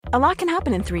A lot can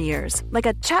happen in 3 years, like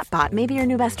a chatbot may be your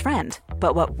new best friend.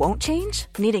 But what won't change?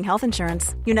 Needing health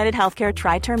insurance. United Healthcare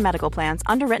Tri-Term Medical Plans,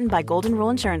 underwritten by Golden Rule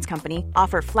Insurance Company,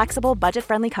 offer flexible,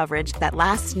 budget-friendly coverage that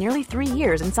lasts nearly 3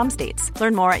 years in some states.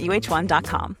 Learn more at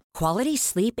uh1.com. Quality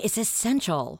sleep is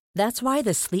essential. That's why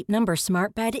the Sleep Number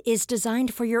Smart Bed is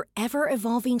designed for your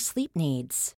ever-evolving sleep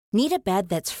needs. Need a bed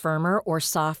that's firmer or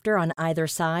softer on either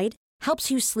side?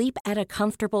 Helps you sleep at a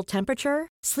comfortable temperature?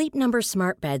 Sleep Number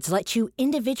Smart Beds let you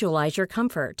individualize your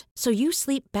comfort, so you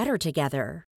sleep better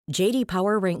together. J.D.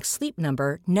 Power ranks Sleep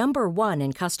Number number 1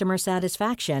 in customer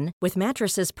satisfaction with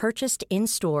mattresses purchased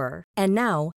in-store. And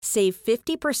now, save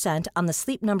 50% on the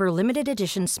Sleep Number Limited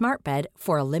Edition Smart Bed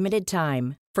for a limited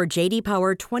time. For J.D.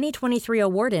 Power 2023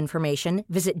 award information,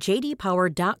 visit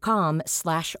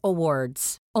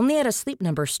jdpower.com/awards. Only at a Sleep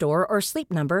Number store or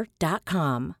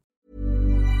sleepnumber.com.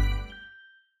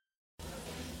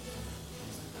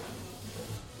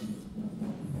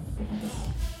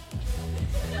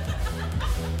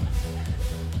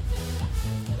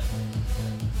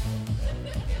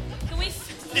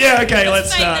 Yeah, okay,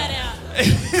 let's start. That out.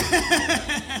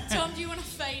 Tom, do you want to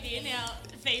fade in our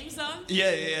theme song?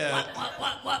 Yeah.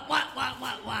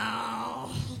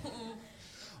 Wow.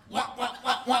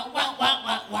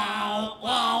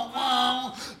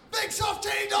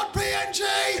 BigSoftTitty.png!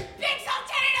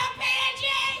 BigSoftTitty.png!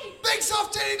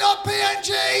 BigSoftTitty.png!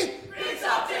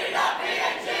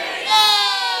 BigSoftTitty.png!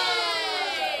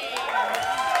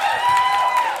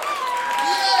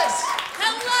 Yes!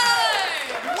 Hello!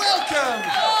 Welcome!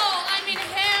 Oh, I'm in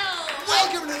hell.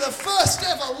 Welcome to the first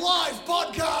ever live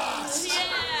podcast! Yeah.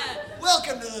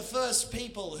 Welcome to the first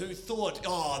people who thought,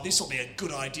 oh, this will be a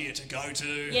good idea to go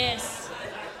to. Yes.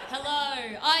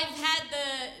 Hello. I've had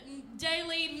the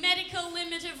daily medical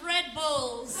limit of Red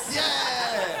Bulls.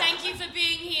 Yeah! Thank you for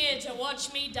being here to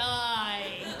watch me die.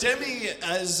 Demi,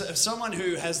 as someone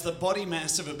who has the body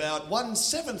mass of about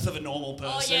 1/7 of a normal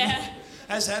person,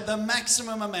 has had the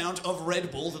maximum amount of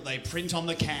Red Bull that they print on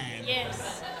the can.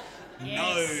 Yes.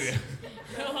 No.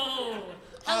 Oh.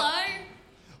 Hello.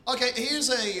 Okay, here's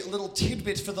a little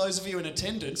tidbit for those of you in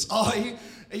attendance. Oh,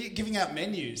 are you giving out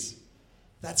menus?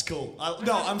 That's cool.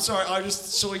 No, I'm sorry, I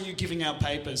just saw you giving out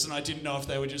papers and I didn't know if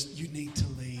they were just, you need to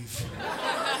leave.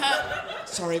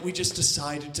 Sorry, we just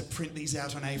decided to print these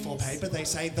out on A4 paper. They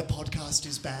say the podcast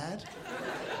is bad.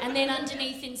 And then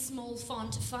underneath in small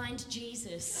font, find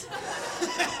Jesus.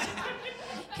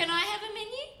 Can I have a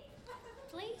menu,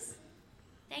 please?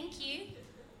 Thank you.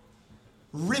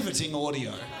 Riveting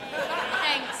audio.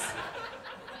 Thanks.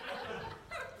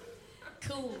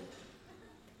 Cool.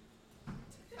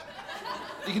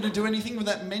 You going to do anything with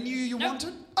that menu you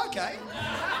wanted? Okay.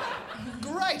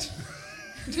 Great.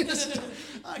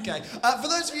 Okay. For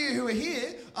those of you who are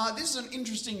here, this is an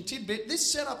interesting tidbit. This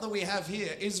setup that we have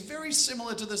here is very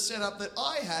similar to the setup that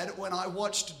I had when I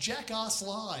watched Jackass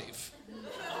Live.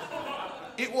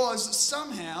 It was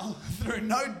somehow, through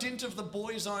no dint of the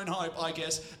boy's own hope, I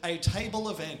guess, a table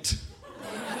event.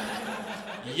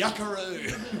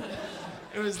 Yuckaroo.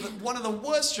 It was one of the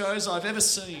worst shows I've ever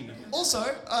seen.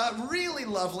 Also, really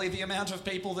lovely the amount of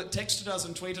people that texted us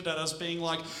and tweeted at us being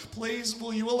like, please,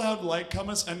 will you allow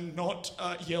latecomers and not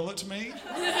yell at me?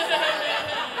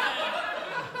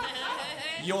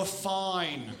 You're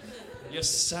fine. You're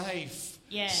safe.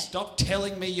 Yeah. Stop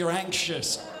telling me you're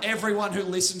anxious. Everyone who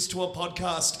listens to a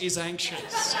podcast is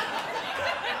anxious.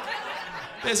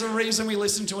 There's a reason we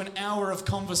listen to an hour of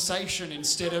conversation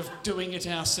instead of doing it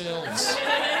ourselves.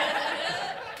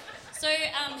 So,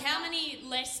 how many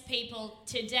less people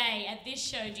today at this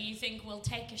show do you think will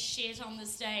take a shit on the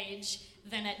stage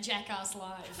than at Jackass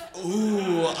Live?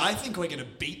 Ooh, I think we're going to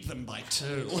beat them by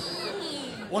 2.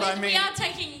 What I mean...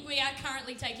 We are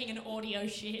currently taking an audio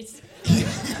shit. In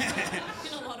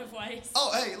a lot of ways.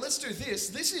 Oh, hey, let's do this.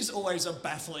 This is always a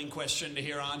baffling question to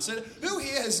hear answered. Who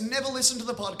here has never listened to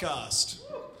the podcast?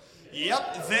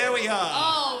 Yep, there we are.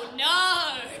 Oh,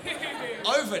 no!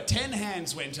 Over 10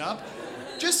 hands went up.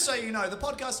 Just so you know, the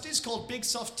podcast is called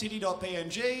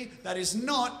BigSoftTitty.png. That is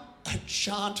not a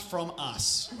chant from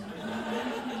us.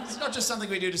 It's not just something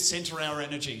we do to centre our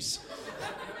energies.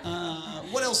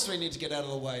 What else do we need to get out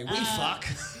of the way? We fuck.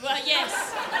 Well,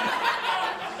 yes.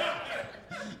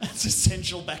 That's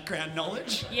essential background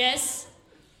knowledge. Yes.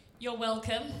 You're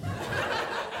welcome.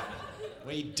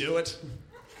 We do it.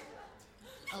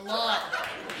 A lot.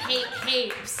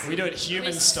 Heaps. We do it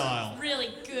human style.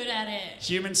 Really good at it.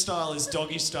 Human style is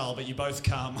doggy style, but you both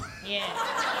come. Yeah.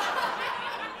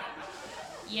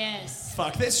 Yes.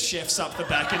 Fuck, there's chefs up the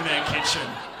back in their kitchen.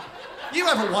 You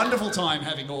have a wonderful time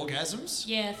having orgasms.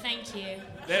 Yeah, thank you.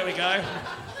 There we go.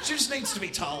 She just needs to be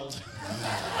told.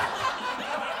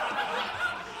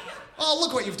 Oh,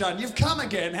 look what you've done. You've come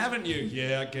again, haven't you?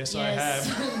 Yeah, I guess I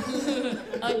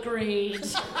have. Agreed.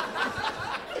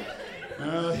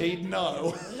 He'd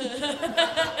know.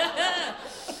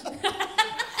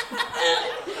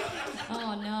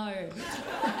 Oh, no.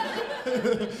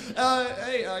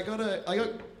 Hey, I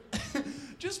got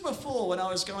just before when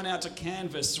I was going out to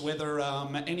canvass whether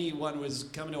anyone was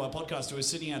coming to our podcast who was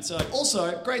sitting outside.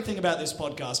 Also, great thing about this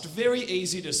podcast, very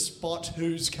easy to spot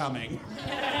who's coming.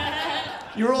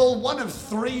 You're all one of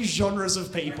 3 genres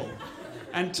of people.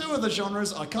 And 2 of the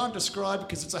genres I can't describe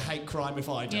because it's a hate crime if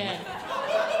I do it.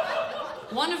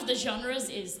 One of the genres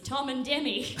is Tom and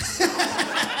Demi.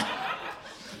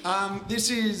 This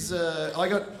is I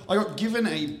got given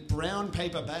a brown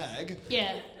paper bag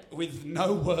with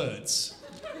no words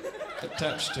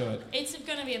attached to it. It's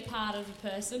going to be a part of a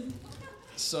person.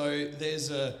 So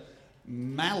there's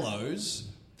mallows.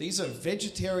 These are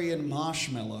vegetarian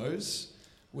marshmallows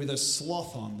with a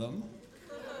sloth on them.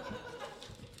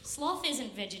 Sloth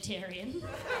isn't vegetarian.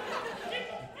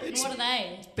 What are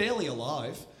they? It's barely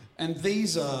alive. And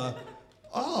these are...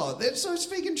 Oh, it's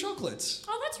vegan chocolates.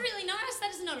 Oh, that's really nice.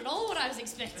 That is not at all what I was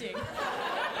expecting.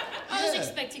 I was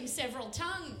expecting several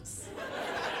tongues.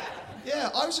 Yeah,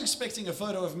 I was expecting a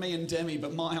photo of me and Demi,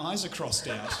 but my eyes are crossed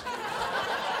out.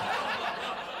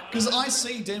 Because I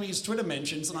see Demi's Twitter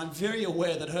mentions and I'm very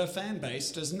aware that her fan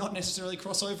base does not necessarily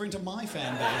cross over into my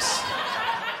fan base.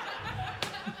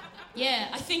 Yeah,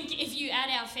 I think if you add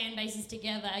our fan bases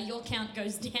together, your count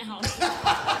goes down.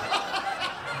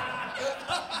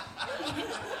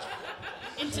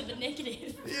 Into the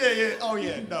negative. Yeah. Oh,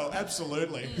 yeah. No,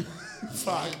 absolutely.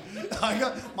 Fuck.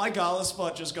 My gala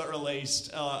spot just got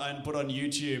released and put on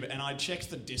YouTube, and I checked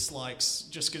the dislikes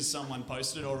just because someone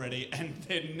posted already, and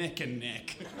they're neck and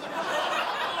neck.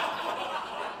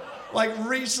 Like,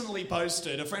 recently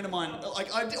posted, a friend of mine,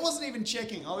 like, I wasn't even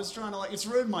checking. I was trying to, like, it's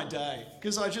ruined my day.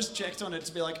 Because I just checked on it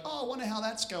to be like, oh, I wonder how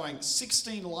that's going.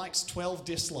 16 likes, 12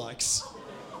 dislikes.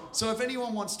 So if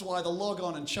anyone wants to either log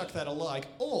on and chuck that a like,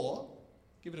 or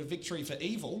give it a victory for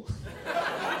evil,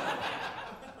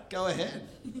 go ahead.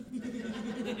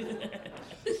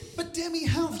 But Demi,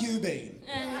 how have you been?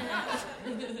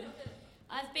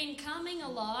 I've been coming a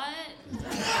lot.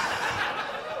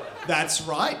 That's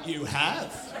right, you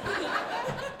have.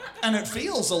 And it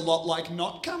feels a lot like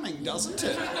not coming, doesn't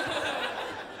it?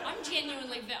 I'm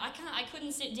genuinely I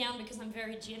couldn't sit down because I'm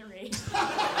very jittery. I'm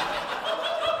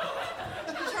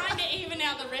trying to even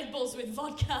out the Red Bulls with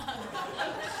vodka.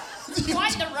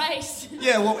 Quite the race.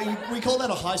 Yeah, well, we call that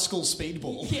a high school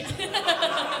speedball. Yeah.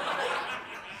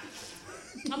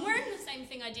 I'm wearing the same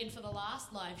thing I did for the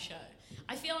last live show.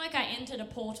 I feel like I entered a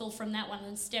portal from that one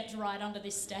and stepped right onto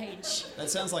this stage. That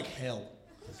sounds like hell.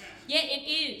 Yeah, it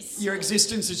is. Your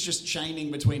existence is just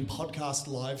chaining between podcast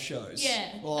live shows.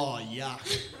 Yeah. Oh, yuck.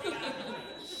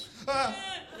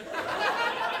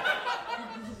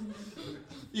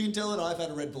 You can tell that I've had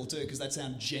a Red Bull too, because that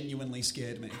sound genuinely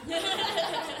scared me.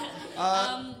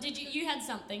 Did you had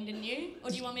something, didn't you? Or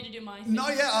do you want me to do my thing? No,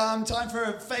 yeah, time for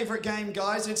a favourite game,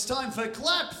 guys. It's time for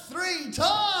Clap 3 Times!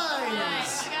 Right,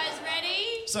 you guys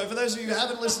ready? So for those of you who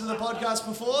haven't listened to the podcast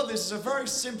before, this is a very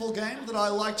simple game that I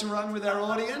like to run with our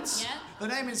audience. Yeah. The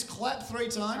name is Clap 3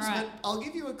 Times, Right. but I'll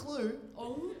give you a clue.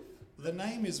 Oh. The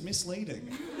name is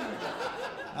misleading.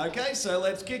 Okay, so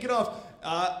let's kick it off.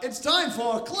 It's time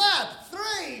for Clap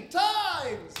 3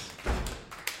 Times!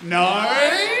 No?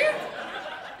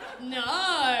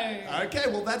 No. Okay,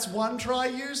 well that's one try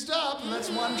used up. That's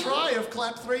one try of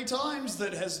Clap 3 Times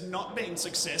that has not been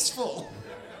successful.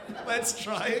 Let's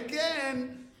try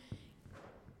again.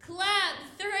 Clap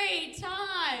 3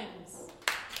 times.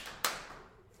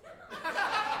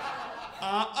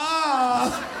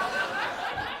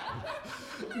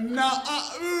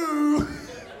 Nuh-uh.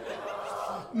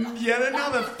 Yet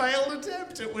another failed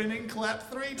attempt at winning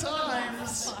Clap 3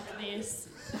 Times. Fuck this.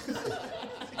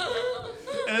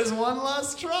 There's one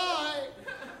last try.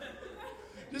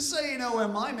 Just so you know where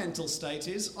my mental state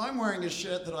is, I'm wearing a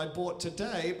shirt that I bought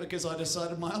today because I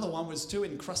decided my other one was too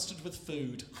encrusted with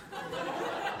food.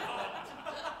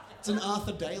 It's an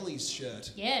Arthur Daly's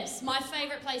shirt. Yes, my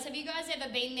favourite place. Have you guys ever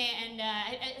been there? And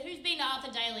who's been to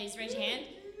Arthur Daly's? Raise your hand.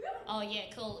 Oh yeah,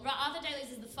 cool. Right, Arthur Daly's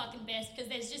is the fucking best because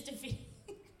there's just a few...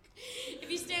 If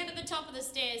you stand at the top of the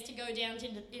stairs to go down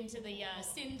into the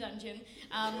sin dungeon,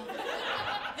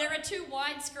 there are 2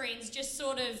 wide screens just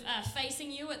sort of facing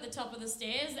you at the top of the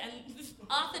stairs, and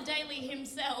Arthur Daly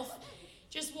himself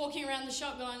just walking around the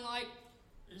shop going like,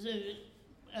 "Is it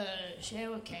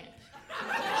shower cap?"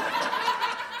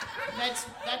 That's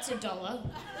 $1.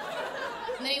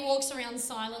 And then he walks around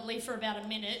silently for about a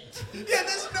minute. Yeah,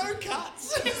 there's no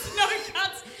cuts. There's no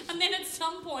cuts. And then at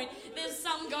some point, there's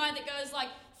some guy that goes like,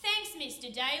 "Thanks,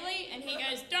 Mr. Daly." And he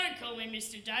goes, "Don't call me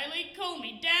Mr. Daly, call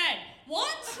me Dad."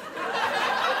 What?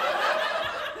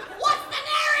 What's the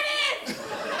narrative?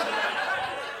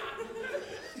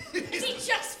 Has he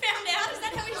just found out? Is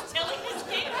that how he's telling this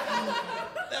kid?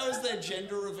 That was their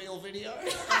gender reveal video.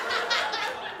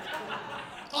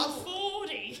 I'm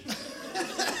 40.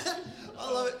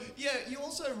 I love it. Yeah, you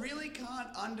also really can't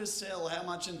undersell how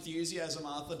much enthusiasm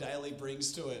Arthur Daly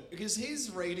brings to it, because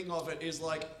his reading of it is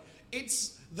like,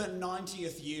 it's the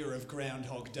 90th year of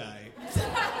Groundhog Day.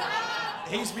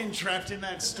 He's been trapped in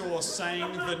that store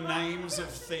saying the names of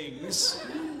things.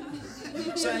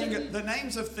 Saying the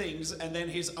names of things and then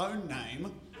his own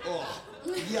name. Oh,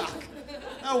 yuck.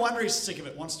 No wonder he's sick of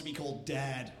it, wants to be called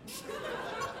Dad.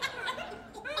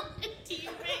 What do you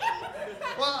mean?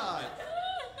 Why?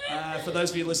 For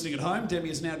those of you listening at home, Demi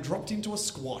has now dropped into a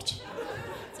squat.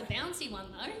 It's a bouncy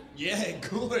one, though. Yeah,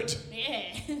 good.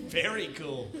 Yeah. Very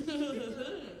cool.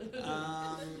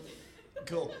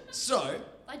 Cool. So,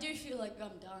 I do feel like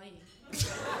I'm dying.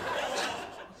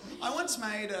 I once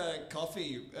made a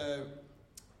coffee.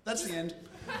 That's the end.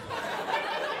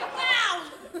 Wow!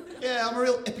 Yeah, I'm a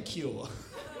real epicure.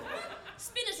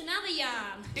 Spin us another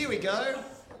yarn. Here we go.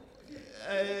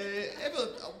 Ever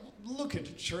look at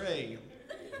a tree?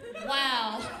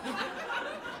 Wow.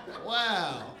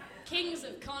 Wow. Kings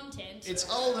of content. It's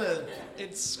older.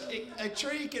 A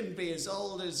tree can be as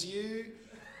old as you,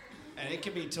 and it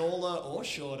can be taller or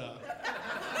shorter.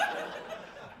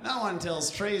 No one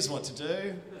tells trees what to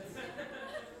do.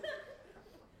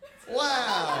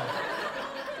 Wow.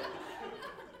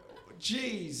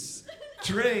 Jeez.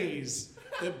 Trees.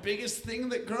 The biggest thing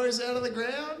that grows out of the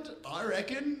ground, I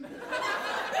reckon.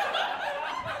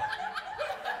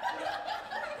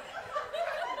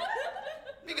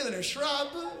 Bigger than a shrub.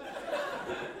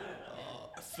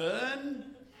 A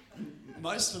fern.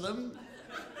 Most of them.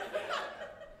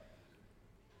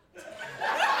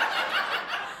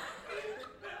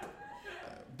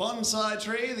 Bonsai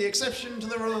tree, the exception to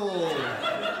the rule.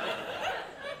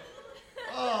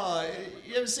 Oh,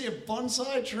 you ever see a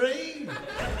bonsai tree?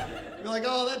 You're like,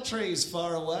 oh, that tree's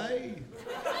far away.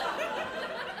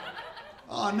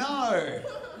 Oh, no.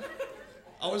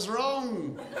 I was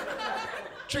wrong.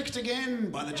 Tricked again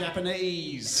by the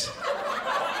Japanese.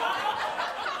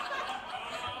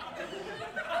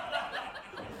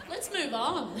 Let's move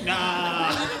on.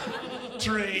 Nah.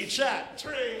 Tree chat.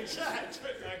 Okay.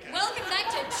 Welcome back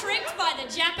to Tricked by the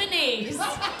Japanese.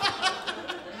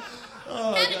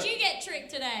 Oh, How did you get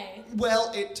tricked today?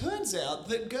 Well, it turns out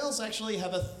that girls actually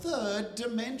have a third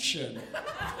dimension.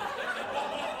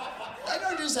 They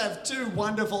don't just have two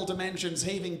wonderful dimensions,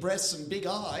 heaving breasts and big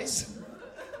eyes.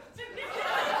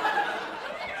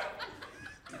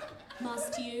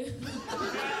 Must you?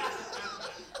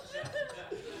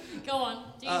 Go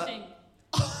on, do your thing.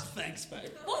 Oh, thanks, babe.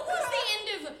 What was the end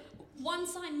of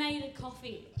Once I Made a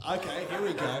Coffee? Okay, here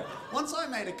we go. Once I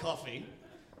made a coffee.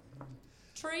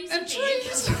 Trees And are big.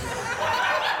 trees! Not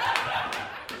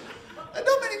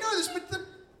many know this, but a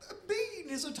bean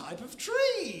is a type of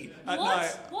tree. What? No.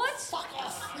 What? Fuck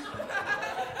off.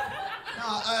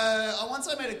 No, once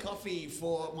I made a coffee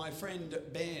for my friend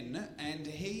Ben, and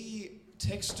he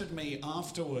texted me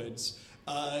afterwards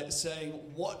saying,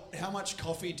 how much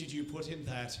coffee did you put in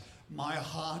that? My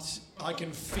heart, I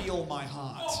can feel my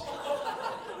heart.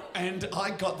 And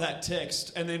I got that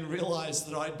text and then realised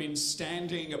that I'd been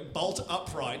standing bolt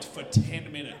upright for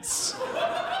 10 minutes.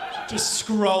 Just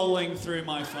scrolling through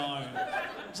my phone.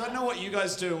 Because I know what you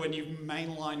guys do when you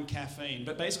mainline caffeine,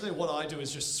 but basically what I do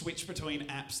is just switch between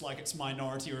apps like it's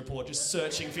Minority Report, just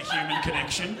searching for human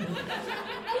connection.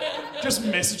 Just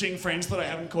messaging friends that I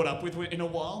haven't caught up with in a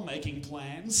while, making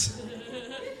plans.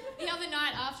 The other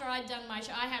night after I'd done my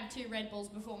show, I had 2 Red Bulls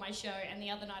before my show, and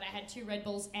the other night I had 2 Red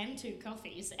Bulls and 2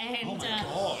 coffees. And oh my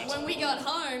God. When we got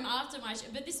home after my show,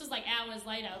 but this was like hours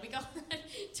later, we got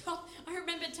Tom, I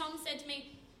remember Tom said to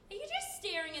me, "Are you just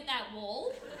staring at that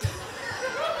wall?"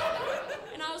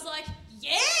 And I was like,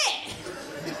 "Yeah!"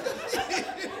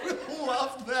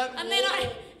 Loved that. And then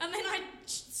I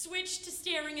switched to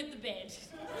staring at the bed.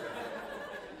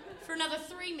 For another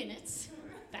 3 minutes.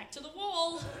 Back to the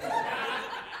wall.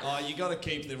 Oh, you got to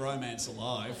keep the romance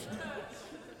alive.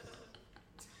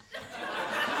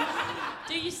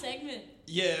 Do your segment.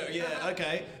 Yeah,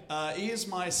 okay. Here's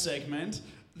my segment.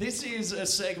 This is a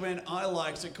segment I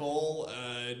like to call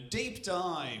Deep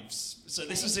Dives. So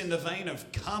this is in the vein of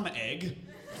Cum Egg.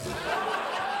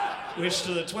 which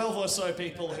to the 12 or so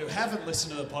people who haven't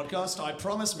listened to the podcast, I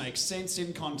promise makes sense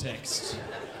in context.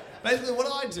 Basically, what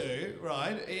I do,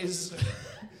 right, is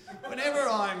whenever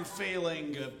I'm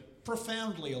feeling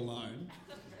profoundly alone,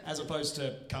 as opposed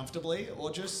to comfortably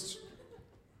or just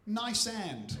nice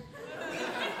and,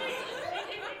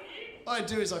 what I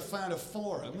do is I found a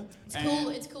forum. It's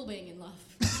cool being in love.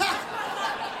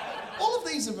 All of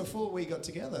these are before we got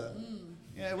together.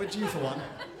 Yeah, we're due for one.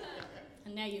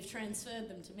 And now you've transferred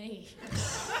them to me.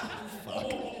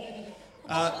 Fuck.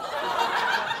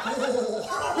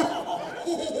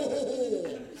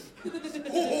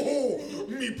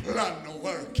 Me plan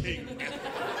working.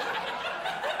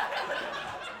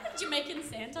 Jamaican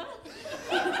Santa?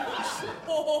 I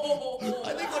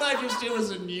think what I just did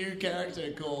was a new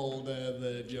character called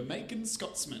the Jamaican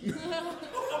Scotsman. Did I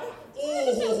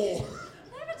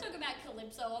ever talk about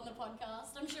Calypso on the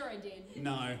podcast? I'm sure I did.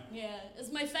 No. Yeah,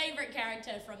 it's my favourite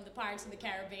character from the Pirates of the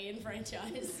Caribbean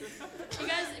franchise.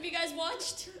 Have you guys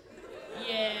watched?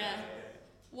 Yeah.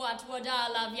 What would I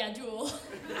love ya do?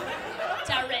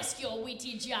 To rescue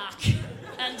witty Jack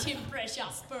and him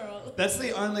precious pearl. That's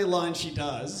the only line she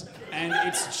does, and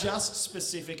it's just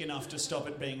specific enough to stop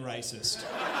it being racist.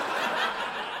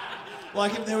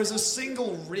 Like, if there was a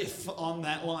single riff on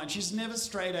that line, she's never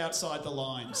strayed outside the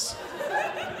lines.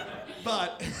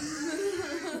 But,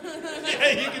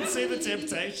 yeah, you can see the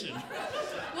temptation.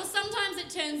 Well, sometimes it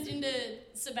turns into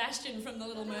Sebastian from The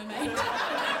Little Mermaid.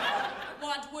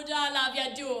 What would I love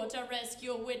ya do to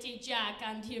rescue witty Jack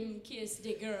and him kiss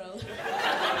the girl?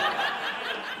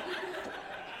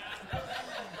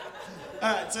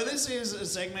 Alright, so this is a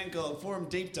segment called Forum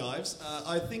Deep Dives.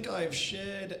 I think I've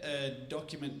shared a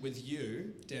document with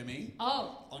you, Demi,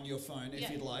 on your phone, if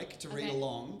you'd like, to read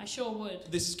along. I sure would.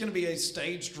 This is going to be a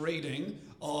staged reading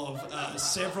of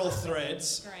several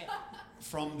threads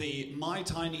from the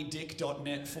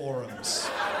mytinydick.net forums.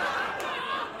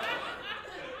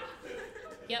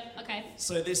 Yep, okay.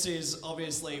 So this is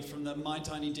obviously from the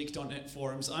mytinydick.net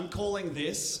forums. I'm calling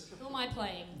this... Who am I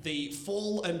playing? The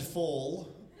fall and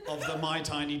fall of the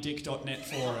mytinydick.net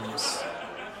forums.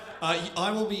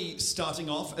 I will be starting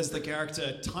off as the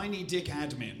character Tiny Dick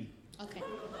Admin. Okay.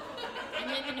 And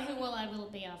then who will I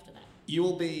be after that? You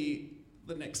will be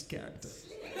the next character.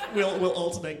 We'll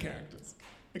alternate characters.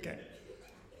 Okay.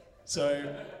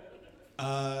 So,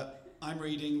 I'm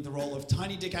reading the role of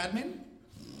Tiny Dick Admin.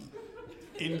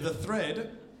 In the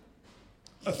thread,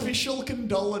 official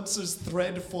condolences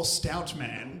thread for Stout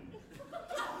Man.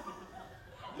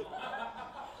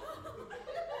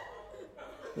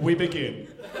 We begin.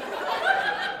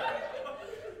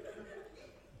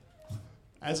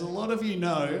 As a lot of you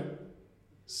know,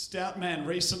 Stout Man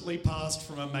recently passed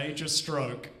from a major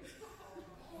stroke.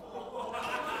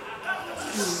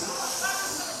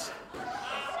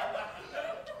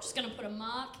 Just gonna put a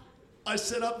mark. I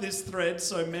set up this thread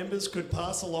so members could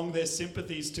pass along their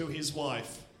sympathies to his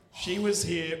wife. She was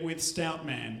here with Stout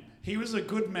Man. He was a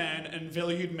good man and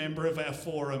valued member of our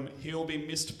forum. He'll be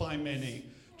missed by many.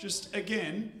 Just,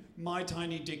 again,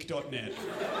 mytinydick.net.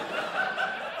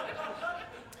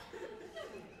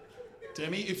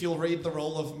 Demi, if you'll read the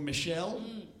role of Michelle.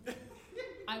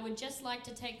 I would just like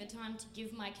to take the time to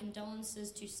give my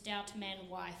condolences to Stout Man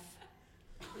wife.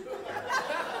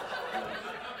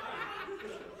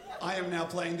 I am now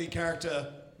playing the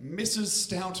character Mrs.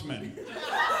 Stoutman.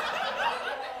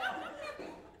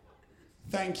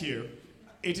 Thank you.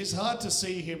 It is hard to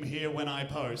see him here when I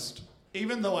post.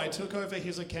 Even though I took over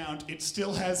his account, it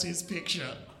still has his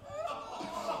picture.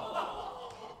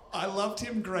 I loved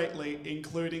him greatly,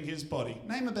 including his body.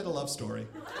 Name a better love story.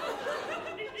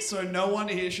 So no one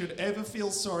here should ever feel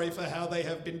sorry for how they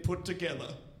have been put together.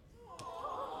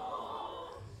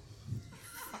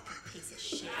 Piece of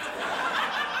shit.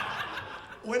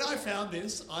 When I found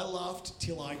this, I laughed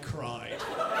till I cried.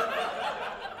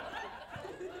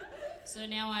 So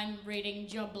now I'm reading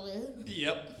Jobble.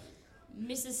 Yep.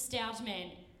 Mrs.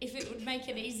 Stoutman, if it would make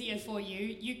it easier for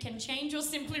you, you can change or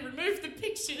simply remove the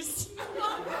pictures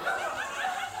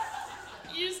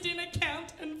used in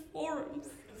account and forums.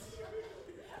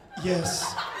 Yes.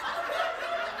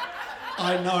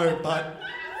 I know, but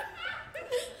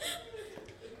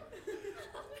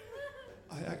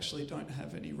I actually don't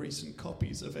have any recent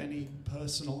copies of any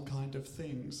personal kind of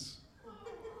things.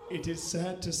 It is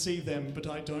sad to see them, but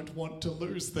I don't want to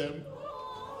lose them.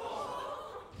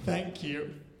 Thank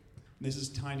you. This is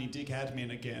Tiny Dick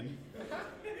Admin again.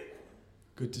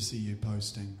 Good to see you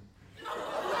posting.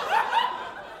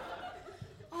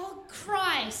 Oh,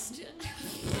 Christ.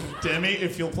 Demi,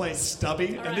 if you'll play Stubby.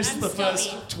 All right, and this I'm is the Stubby.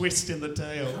 first twist in the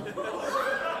tale.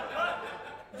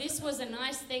 This was a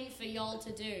nice thing for y'all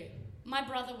to do. My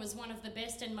brother was one of the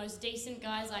best and most decent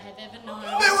guys I have ever known.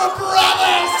 They were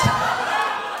brothers!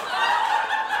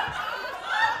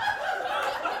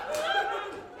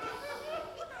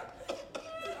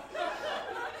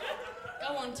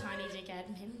 Go on, Tiny Dick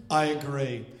Admin. I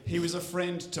agree. He was a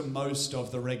friend to most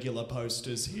of the regular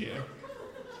posters here.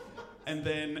 And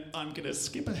then I'm going to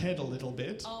skip ahead a little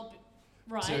bit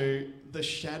Right. to the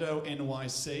Shadow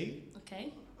NYC.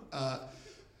 Okay.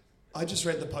 I just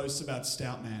read the post about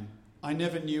Stoutman. I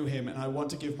never knew him, and I want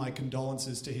to give my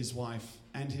condolences to his wife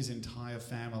and his entire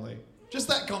family. Just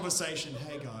that conversation,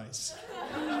 hey guys.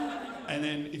 And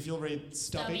then if you'll read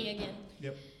Stubby again.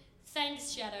 Yep.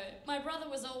 Thanks, Shadow. My brother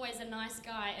was always a nice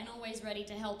guy and always ready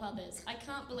to help others. I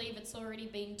can't believe it's already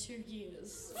been 2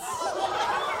 years.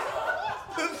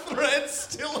 The thread's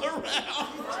still around.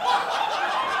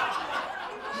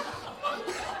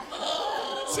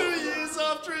 2 years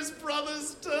after his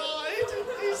brothers died,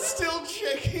 he's still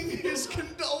checking his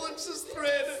condolences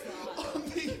thread on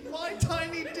the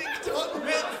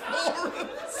mytinydick.net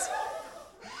forums.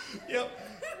 Yep.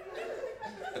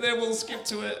 And then we'll skip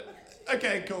to it.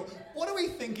 Okay, cool. What are we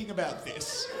thinking about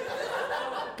this?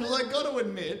 Because I got to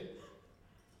admit,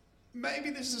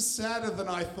 maybe this is sadder than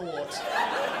I thought.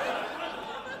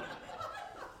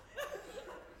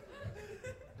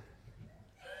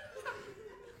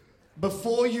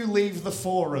 Before you leave the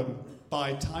forum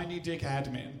by Tiny Dick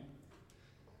Admin,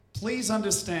 please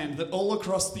understand that all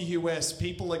across the US,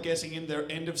 people are getting in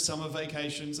their end of summer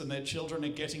vacations and their children are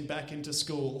getting back into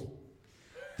school.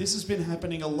 This has been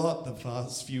happening a lot the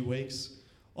past few weeks.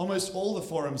 Almost all the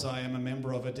forums I am a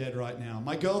member of are dead right now.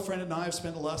 My girlfriend and I have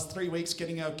spent the last 3 weeks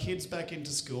getting our kids back into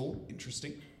school.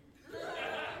 Interesting.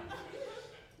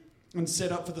 And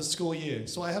set up for the school year.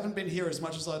 So I haven't been here as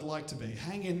much as I'd like to be.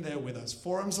 Hang in there with us.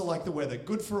 Forums are like the weather.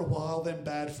 Good for a while, then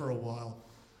bad for a while.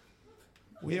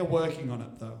 We are working on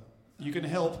it, though. You can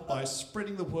help by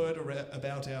spreading the word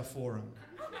about our forum.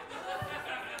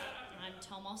 I'm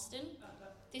Tom Austin.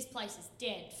 This place is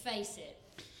dead, face it.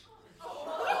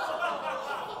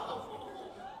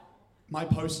 My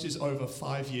post is over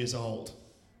 5 years old.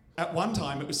 At one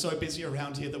time, it was so busy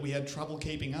around here that we had trouble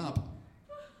keeping up.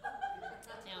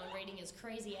 Now I'm reading as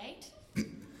Crazy 8.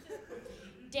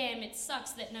 Damn, it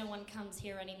sucks that no one comes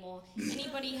here anymore.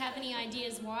 Anybody have any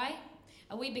ideas why?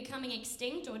 Are we becoming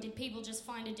extinct, or did people just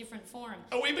find a different forum?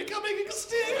 Are we becoming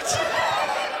extinct?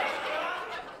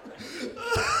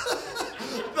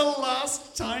 The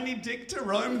last tiny dick to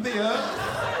roam the earth?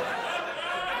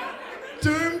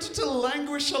 Doomed to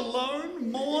languish alone,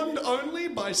 mourned only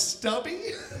by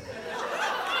Stubby?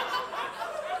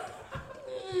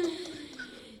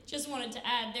 Just wanted to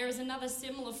add, there is another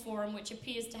similar forum which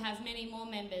appears to have many more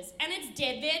members, and it's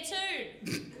dead there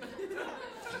too.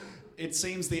 It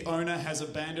seems the owner has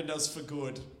abandoned us for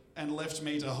good and left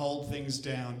me to hold things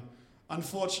down.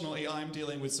 Unfortunately, I'm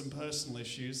dealing with some personal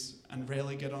issues and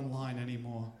rarely get online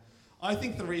anymore. I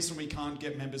think the reason we can't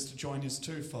get members to join is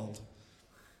twofold.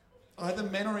 Either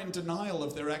men are in denial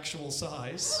of their actual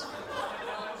size,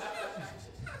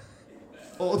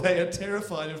 or they are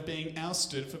terrified of being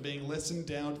ousted for being less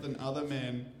endowed than other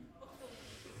men.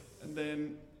 And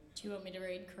then... Do you want me to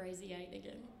read Crazy 8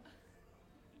 again?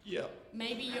 Yeah.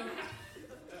 Maybe you're...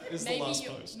 Is the last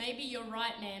post. Maybe you're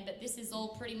right, man, but this is all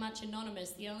pretty much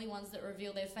anonymous. The only ones that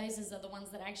reveal their faces are the ones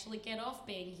that actually get off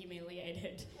being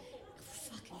humiliated.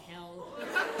 Fucking hell.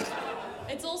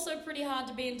 It's also pretty hard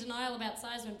to be in denial about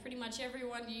size when pretty much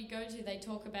everyone you go to, they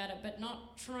talk about it, but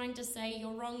not trying to say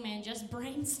you're wrong, man, just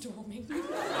brainstorming.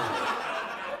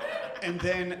 And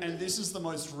this is the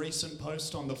most recent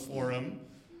post on the forum.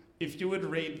 If you would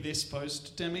read this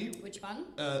post, Demi. Which one?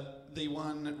 The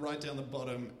one right down the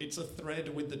bottom. It's a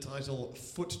thread with the title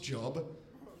Foot Job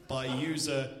by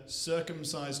user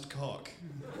Circumcised Cock.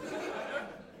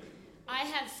 I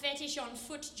have fetish on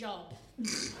foot job.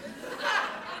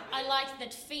 I like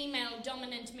that female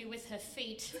dominant me with her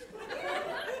feet.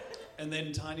 And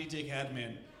then Tiny Dick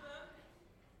Admin,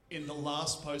 in the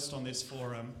last post on this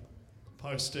forum,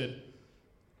 posted,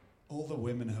 all the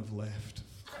women have left.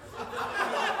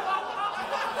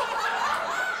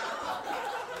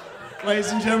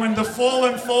 Ladies and gentlemen, the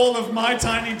fallen fall of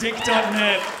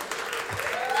mytinydick.net.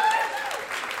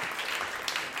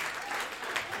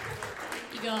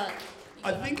 You got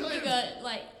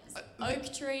like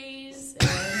oak trees.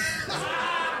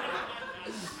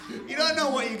 You don't know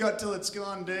what you got till it's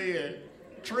gone, do you?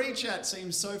 Tree chat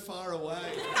seems so far away.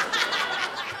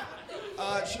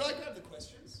 Should I grab the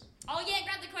questions? Oh yeah,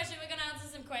 grab the question. We're going to answer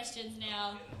some questions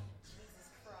now.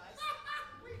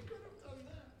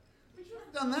 We should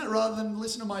have done that rather than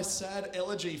listen to my sad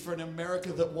elegy for an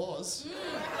America that was.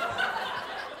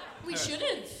 We should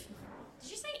have.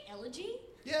 eulogy?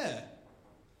 Yeah.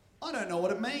 I don't know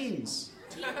what it means.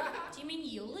 Do you mean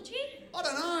eulogy? I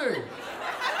don't know.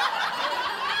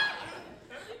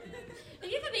 Have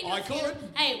you ever been to I a funeral? could.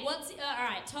 Hey, all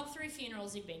right, top 3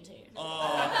 funerals you've been to.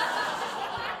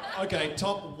 Okay,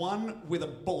 top 1 with a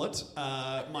bullet.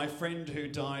 My friend who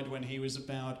died when he was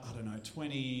about,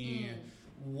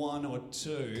 21 or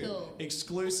 2. Cool.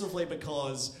 Exclusively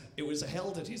because it was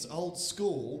held at his old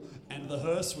school and the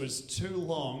hearse was too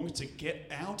long to get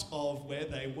out of where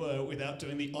they were without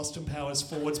doing the Austin Powers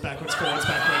forwards, backwards.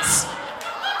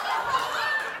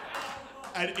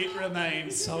 And it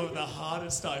remains some of the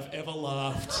hardest I've ever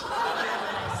laughed.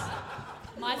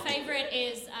 My favourite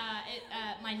is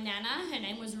my nana. Her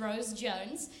name was Rose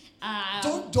Jones.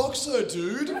 Don't dox her,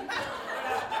 dude.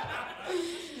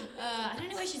 I don't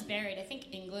know where she's buried. I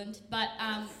think England. But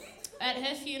at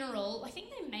her funeral, I think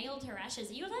they mailed her ashes.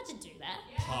 Are you allowed to do that?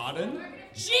 Pardon?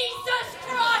 Jesus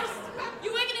Christ!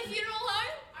 You work in a funeral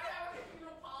home? I work at a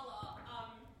funeral parlour,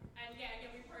 and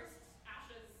we post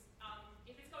ashes.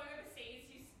 If it's going overseas,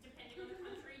 depending on the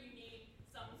country, you need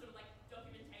some sort of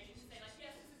documentation to say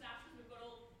yes, this is ashes. We've got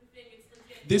all the thing. It's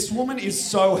legit. This woman is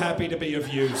so happy to be of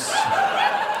use.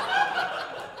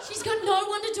 She's got no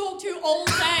one to talk to all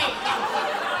day.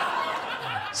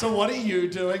 So what are you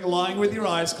doing, lying with your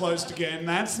eyes closed again?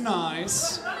 That's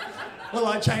nice. Well,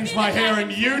 I changed my hair and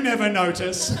you never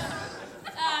notice. Should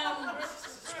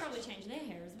probably change their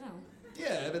hair as well.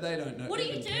 Yeah, but they don't know. What do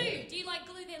you do? Do you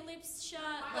glue their lips shut?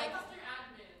 I just do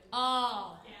admin.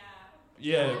 Oh.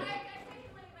 Yeah. I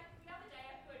occasionally, the other day I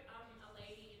put a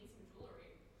lady in some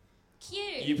jewellery.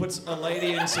 Cute. You put a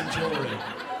lady in some jewellery.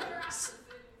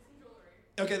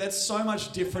 Okay, that's so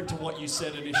much different to what you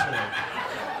said initially.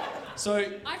 So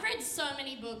I've read so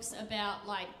many books about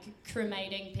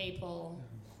cremating people.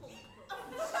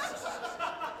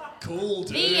 cool,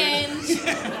 dude. The end.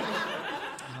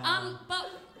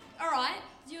 But all right.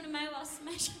 Do you want to mail us some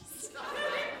ashes?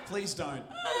 Please don't.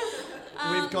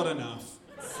 We've got enough.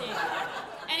 Sick.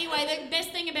 Anyway, the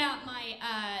best thing about my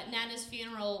Nana's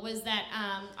funeral was that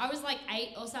I was 8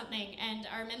 or something, and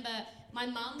I remember my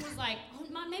mum was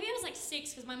maybe I was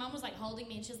 6, because my mum was holding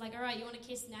me, and she was like, all right, you want to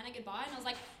kiss Nana goodbye? And I was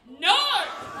like, no!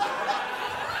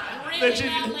 Really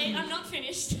loudly. I'm not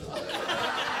finished. She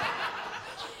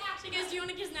goes, do you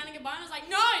want to kiss Nana goodbye? And I was like,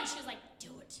 no! And she was like, do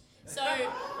it. So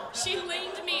she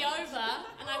leaned me over,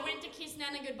 and I went to kiss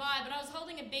Nana goodbye, but I was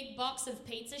holding a big box of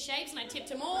pizza shapes, and I tipped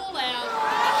them all out.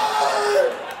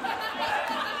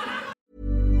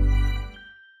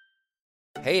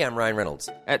 Hey, I'm Ryan Reynolds.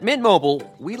 At Mint Mobile,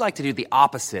 we like to do the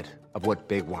opposite of what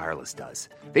Big Wireless does.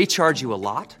 They charge you a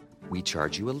lot, we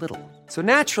charge you a little. So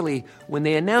naturally, when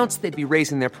they announced they'd be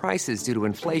raising their prices due to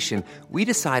inflation, we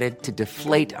decided to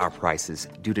deflate our prices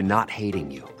due to not hating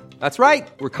you. That's right.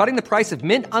 We're cutting the price of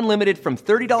Mint Unlimited from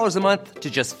 $30 a month to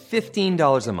just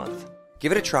 $15 a month.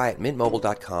 Give it a try at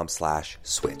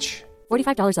mintmobile.com/switch.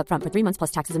 $45 up front for 3 months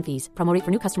plus taxes and fees. Promo rate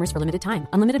for new customers for limited time.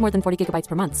 Unlimited more than 40 gigabytes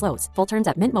per month. Slows full terms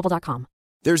at mintmobile.com.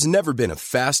 There's never been a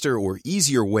faster or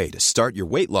easier way to start your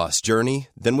weight loss journey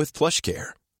than with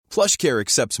PlushCare. PlushCare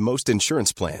accepts most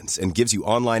insurance plans and gives you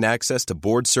online access to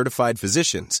board-certified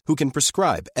physicians who can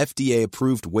prescribe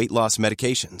FDA-approved weight loss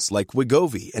medications like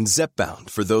Wegovy and Zepbound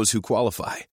for those who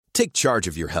qualify. Take charge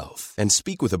of your health and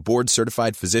speak with a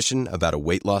board-certified physician about a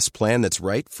weight loss plan that's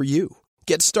right for you.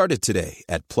 Get started today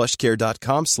at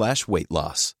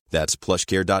plushcare.com/weight-loss. That's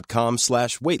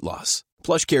plushcare.com/weight-loss.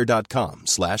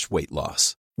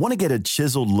 plushcare.com/weight-loss. Want to get a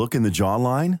chiseled look in the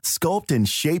jawline? Sculpt and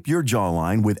shape your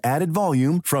jawline with added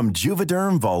volume from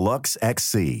Juvederm Volux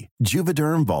XC.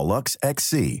 Juvederm Volux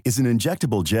XC is an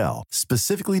injectable gel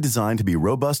specifically designed to be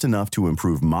robust enough to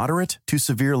improve moderate to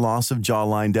severe loss of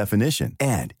jawline definition.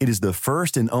 And it is the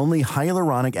first and only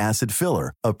hyaluronic acid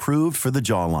filler approved for the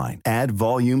jawline. Add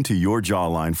volume to your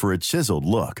jawline for a chiseled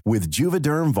look with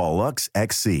Juvederm Volux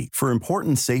XC. For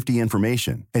important safety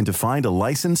information and to find a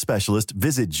licensed specialist,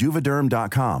 visit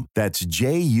Juvederm.com. That's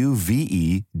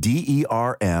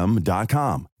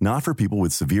JUVEDERM.com. Not for people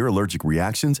with severe allergic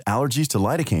reactions, allergies to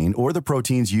lidocaine, or the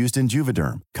proteins used in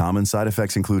Juvederm. Common side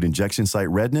effects include injection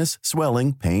site redness,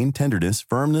 swelling, pain, tenderness,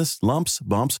 firmness, lumps,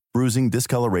 bumps, bruising,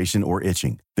 discoloration, or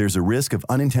itching. There's a risk of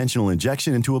unintentional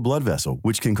injection into a blood vessel,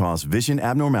 which can cause vision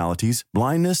abnormalities,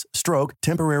 blindness, stroke,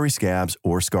 temporary scabs,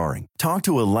 or scarring. Talk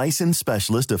to a licensed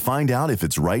specialist to find out if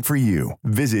it's right for you.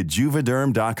 Visit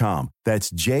Juvederm.com.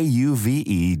 That's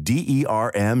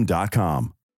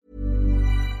JUVEDERM.com.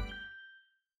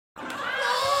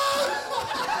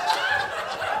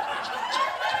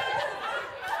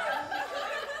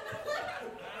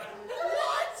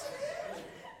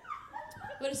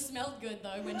 Would have smelled good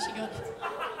though when she got.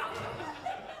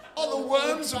 Oh, the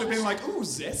worms would have been like, ooh,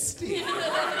 zesty.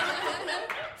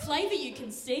 Flavour you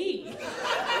can see.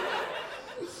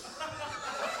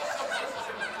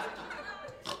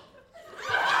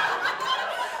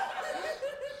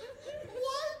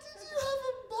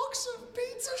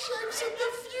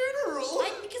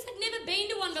 Because I'd never been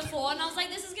to one before, and I was like,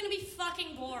 this is going to be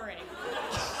fucking boring.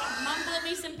 Mum bought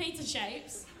me some pizza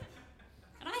shapes,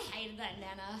 and I hated that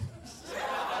Nana.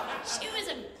 She was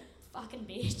a fucking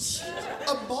bitch.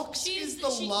 A box is the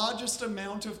largest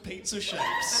amount of pizza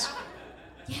shapes.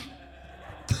 Yeah.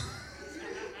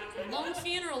 Long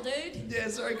funeral, dude. Yeah,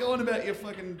 sorry, go on about your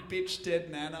fucking bitch dead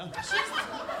Nana.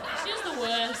 She was the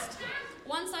worst.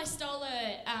 Once I stole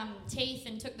her teeth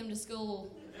and took them to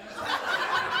school.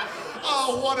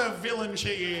 Oh, what a villain she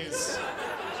is.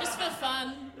 Just for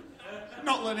fun.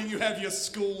 Not letting you have your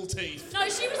school teeth. No,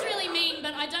 she was really mean,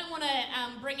 but I don't want to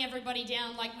bring everybody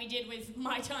down like we did with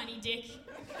my tiny dick.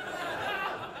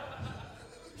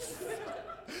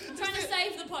 I'm trying to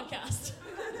save the podcast.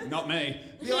 Not me.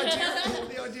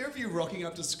 The idea of you rocking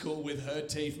up to school with her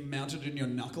teeth mounted in your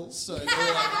knuckles, so they're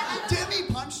like, Demi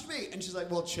punched me. And she's like,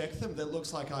 well, check them. That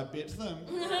looks like I bit them.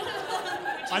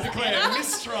 I declare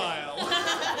mistrial.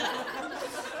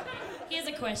 Here's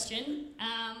a question.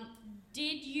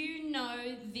 Did you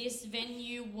know this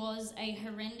venue was a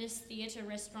horrendous theatre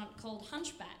restaurant called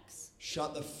Hunchbacks?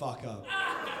 Shut the fuck up.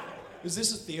 Is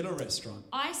this a theatre restaurant?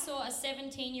 I saw a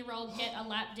 17-year-old get a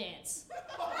lap dance.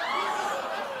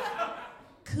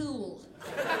 Cool.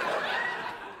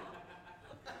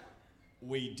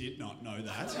 We did not know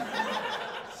that.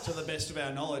 To the best of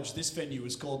our knowledge, this venue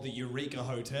was called the Eureka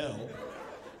Hotel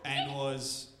and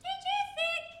was... Did you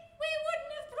think we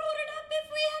wouldn't have brought it up if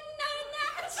we hadn't known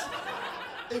that?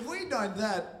 If we'd known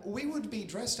that, we would be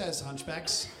dressed as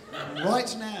hunchbacks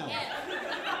right now. Yeah.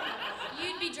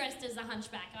 You'd be dressed as a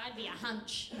hunchback. I'd be a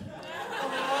hunch.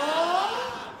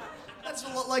 Oh, that's a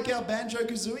lot like our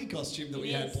Banjo-Kazooie costume that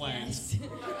we had planned. Yes.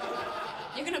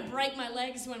 You're going to break my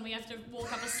legs when we have to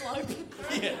walk up a slope.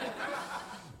 Yeah.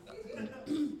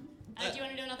 Do you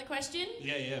want to do another question?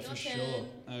 Yeah, Your for turn. sure.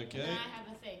 Okay. And I have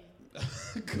a thing.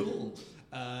 Cool.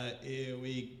 Here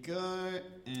we go.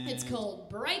 And... It's called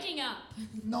Breaking Up.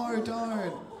 No,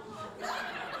 don't.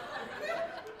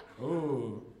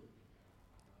 Ooh.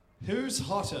 Who's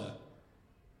hotter?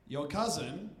 Your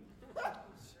cousin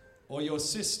or your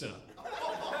sister?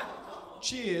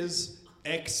 Cheers,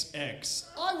 XX.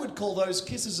 I would call those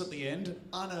kisses at the end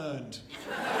unearned.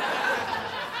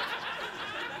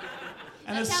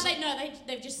 And That's how they know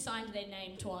they've just signed their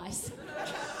name twice.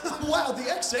 Wow, the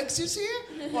XX is here?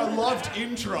 I loved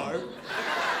intro.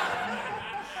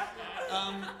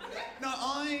 No,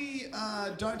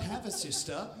 I don't have a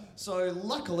sister, so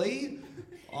luckily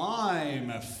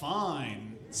I'm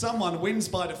fine. Someone wins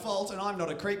by default, and I'm not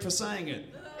a creep for saying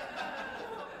it.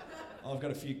 I've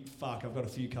got a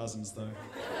few cousins though.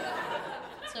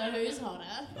 So who's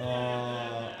hotter?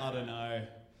 I don't know.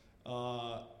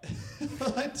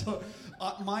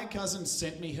 My cousin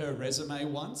sent me her resume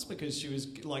once because she was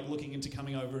like looking into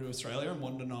coming over to Australia and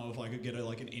wanted to know if I could get her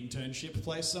like an internship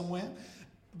place somewhere.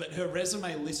 But her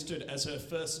resume listed as her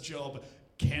first job,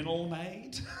 kennel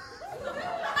maid.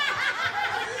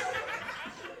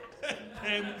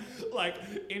 And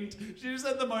she just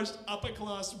had the most upper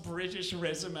class British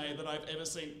resume that I've ever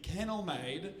seen. Kennel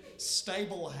maid,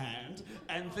 stable hand,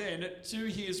 and then 2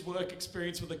 years work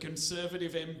experience with a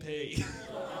Conservative MP.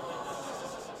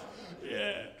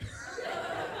 Yeah.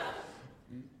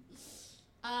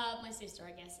 My sister,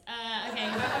 I guess. Okay.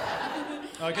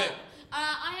 Okay.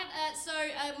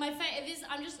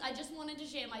 I just wanted to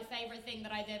share my favourite thing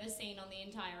that I've ever seen on the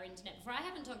entire internet before. I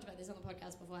haven't talked about this on the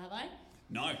podcast before, have I?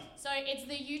 No. So it's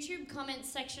the YouTube comments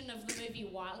section of the movie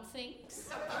Wild Things.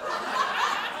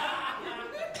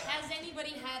 Has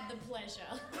anybody had the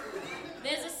pleasure?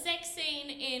 There's a sex scene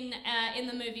in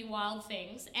the movie Wild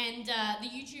Things, and the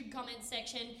YouTube comments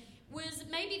section was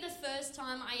maybe the first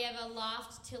time I ever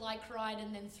laughed till I cried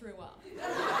and then threw up.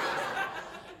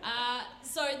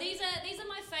 So these are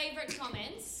my favourite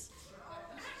comments.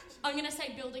 I'm going to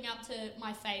say building up to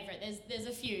my favourite. There's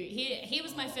a few. Here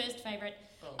was my first favourite.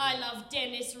 I love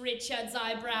Dennis Richards'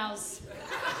 eyebrows.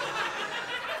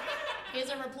 Here's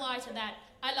a reply to that.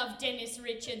 I love Dennis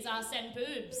Richards' arse and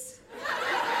boobs.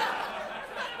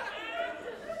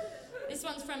 This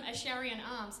one's from Asharian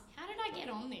Arms. How did I get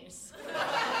on this?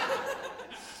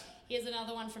 Here's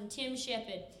another one from Tim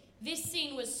Shepherd. This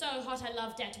scene was so hot, I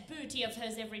loved that booty of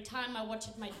hers every time I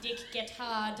watched my dick get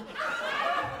hard.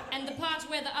 And the part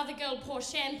where the other girl pours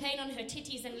champagne on her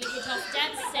titties and lick it off,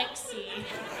 that's sexy.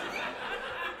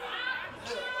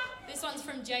 This one's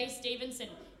from Jay Stevenson.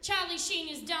 Charlie Sheen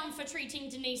is dumb for treating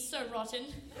Denise so rotten.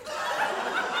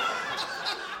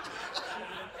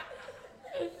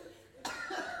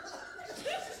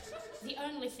 The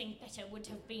only thing better would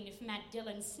have been if Matt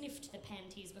Dillon sniffed the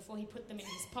panties before he put them in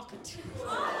his pocket.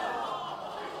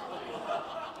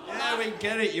 Yeah, we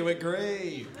get it, you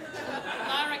agree.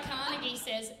 Lara Carnegie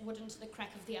says, wouldn't the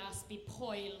crack of the ass be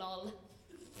poi, lol?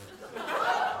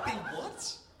 Be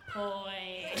what?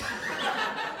 Poi.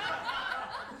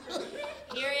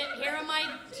 Here are my...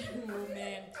 Oh,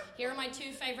 man. Here are my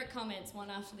two favourite comments,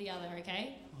 one after the other,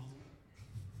 okay?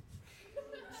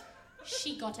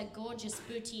 She got a gorgeous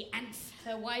booty and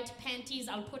her white panties.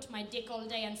 I'll put my dick all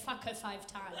day and fuck her 5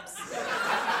 times.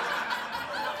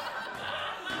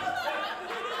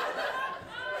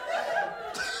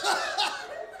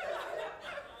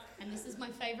 And this is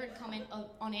my favourite comment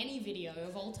on any video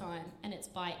of all time, and it's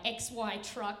by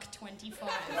XYTruck25.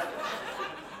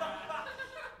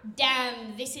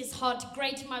 Damn, this is hot.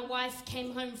 Great, my wife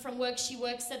came home from work. She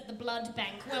works at the blood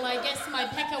bank. Well, I guess my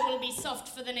pecker will be soft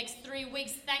for the next 3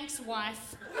 weeks. Thanks,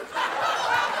 wife.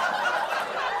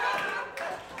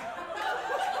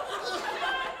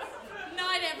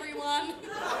 Night, everyone.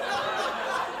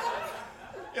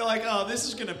 You're like, oh, this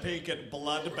is going to peak at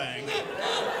blood bank.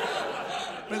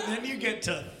 But then you get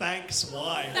to thanks,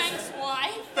 wife. Thanks,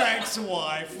 wife. Thanks,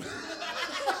 wife.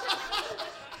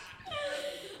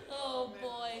 Oh,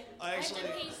 boy. I have to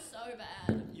pee so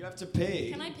bad. You have to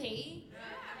pee. Can I pee?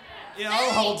 Yeah,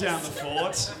 I'll hold down the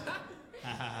fort.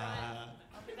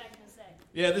 I'll be back in a sec.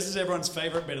 Yeah, this is everyone's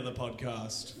favourite bit of the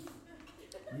podcast.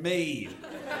 Me.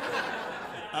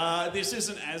 This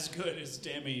isn't as good as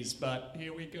Demi's, but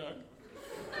here we go.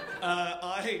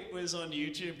 I was on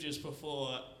YouTube just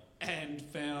before and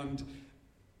found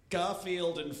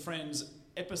Garfield and Friends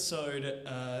episode,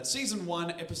 season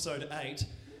 1, episode 8.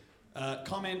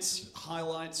 Comments,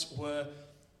 highlights were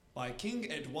by King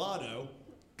Eduardo.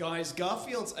 Guys,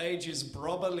 Garfield's age is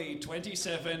probably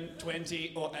 27,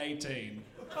 20, or 18.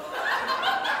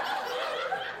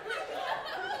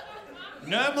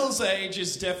 Normal's age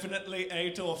is definitely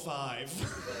 8 or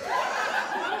 5.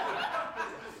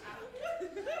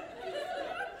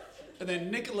 And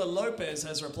then Nicola Lopez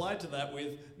has replied to that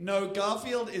with, no,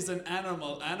 Garfield is an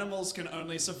animal. Animals can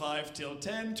only survive till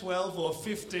 10, 12, or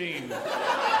 15.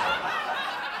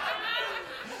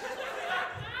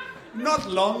 Not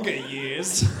longer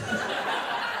years.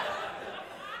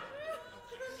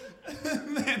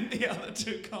 And then the other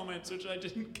 2 comments, which I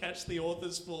didn't catch the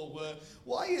authors for, were,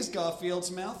 why is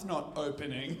Garfield's mouth not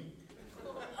opening?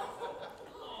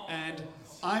 And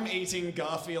I'm eating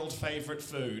Garfield's favourite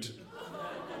food.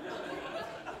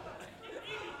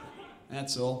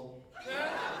 That's all.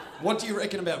 What do you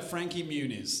reckon about Frankie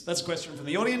Muniz? That's a question from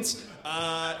the audience.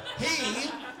 He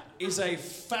is a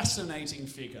fascinating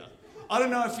figure. I don't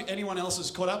know if anyone else has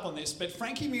caught up on this, but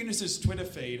Frankie Muniz's Twitter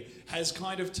feed has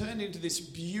kind of turned into this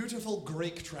beautiful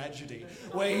Greek tragedy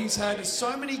where he's had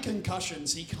so many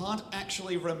concussions he can't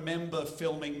actually remember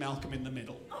filming Malcolm in the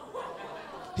Middle.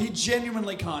 He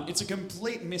genuinely can't. It's a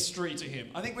complete mystery to him.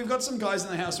 I think we've got some guys in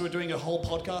the house who are doing a whole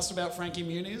podcast about Frankie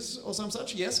Muniz or some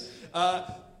such, yes?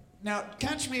 Now,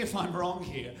 catch me if I'm wrong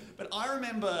here, but I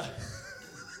remember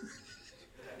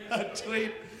a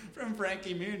tweet from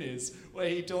Frankie Muniz where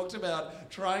he talked about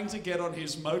trying to get on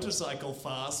his motorcycle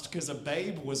fast because a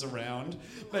babe was around,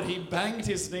 but he banged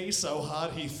his knee so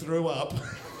hard he threw up.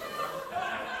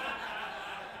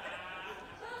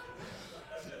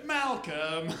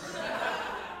 Malcolm.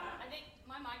 I think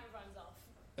my microphone's off.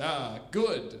 Ah,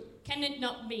 good. Can it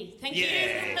not be? Thank you.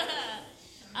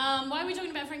 Why are we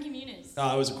talking about Frankie Muniz?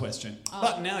 It was a question. Oh.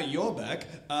 But now you're back.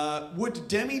 Would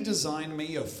Demi design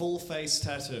me a full face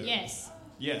tattoo? Yes.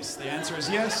 Yes, the answer is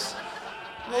yes.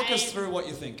 Walk us through what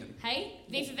you're thinking. Hey,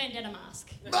 V for Vendetta mask.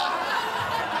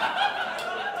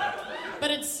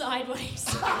 But it's sideways.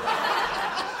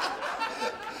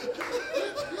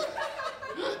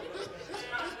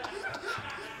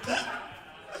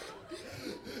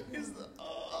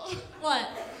 What?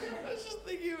 I was just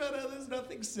thinking about how there's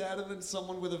nothing sadder than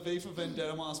someone with a V for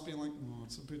Vendetta mask being like, oh,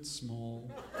 it's a bit small.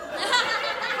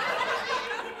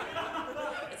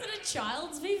 Is it a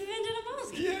child's V for Vendetta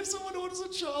mask? Yeah, someone orders a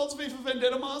child's V for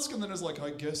Vendetta mask and then is like,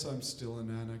 I guess I'm still an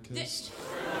anarchist.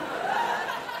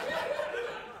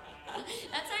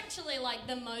 That's actually like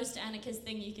the most anarchist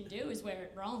thing you can do is wear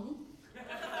it wrong.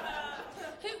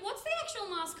 What's the actual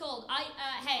mask called?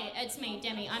 Hey, it's me,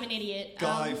 Demi. I'm an idiot.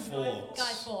 Guy Fawkes.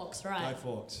 Guy Fawkes, right. Guy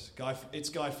Fawkes. It's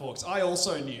Guy Fawkes. I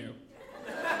also knew.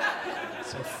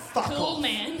 So fuck off. Cool,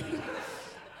 man.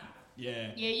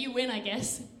 Yeah. Yeah, you win, I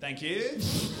guess. Thank you.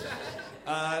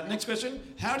 Next question.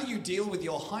 How do you deal with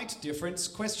your height difference? ?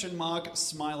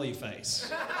 Smiley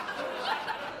face.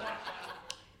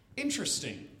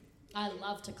 Interesting. I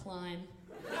love to climb.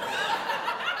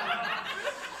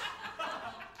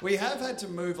 We have had to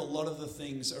move a lot of the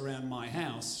things around my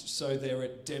house, so they're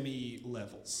at demi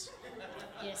levels.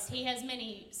 Yes, he has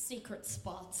many secret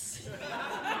spots.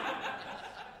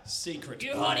 Secret.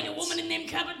 You're hiding a woman in them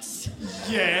cupboards.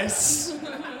 Yes.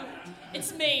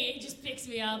 It's me. He just picks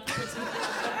me up.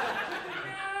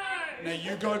 Now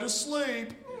you go to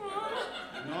sleep.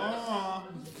 No.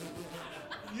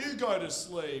 You go to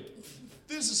sleep.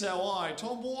 This is how I,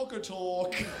 Tom Walker,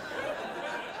 talk.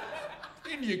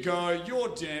 In you go, you're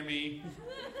Demi.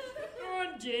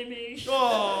 I'm Demi.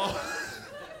 Oh.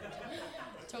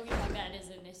 Talking like that is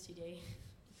an STD.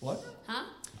 What? Huh?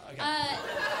 Okay.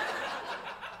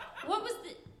 What was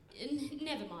the...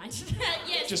 Never mind.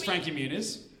 Yes. Just Frankie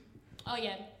Muniz. Oh,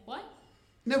 yeah. What?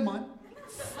 Never mind.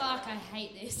 Fuck, I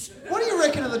hate this. What do you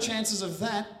reckon are the chances of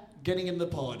that getting in the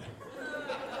pod?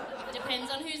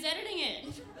 Depends on who's editing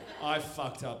it. I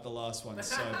fucked up the last one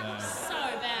so bad. So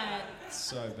bad.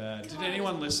 So bad. Did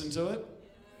anyone listen to it?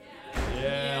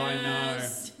 Yeah,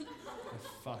 Yes. I know. I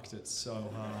fucked it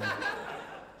so hard.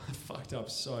 I fucked up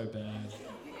so bad.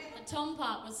 The Tom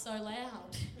part was so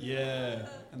loud. Yeah.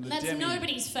 And the That's Demi...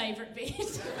 nobody's favourite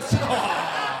bit.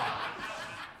 Oh,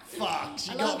 fuck,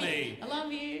 she got me. I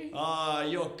love you. Ah,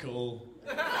 you're cool.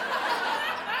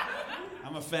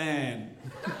 I'm a fan.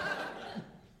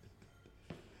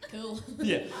 Cool.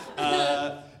 Yeah.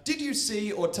 Did you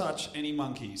see or touch any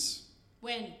monkeys?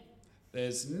 When?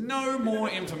 There's no more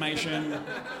information.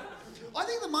 I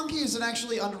think the monkey is an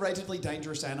actually underratedly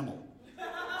dangerous animal.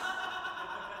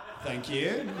 Thank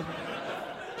you.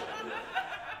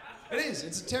 It is.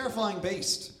 It's a terrifying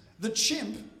beast. The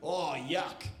chimp, oh,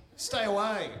 yuck. Stay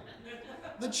away.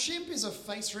 The chimp is a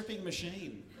face-ripping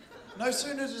machine. No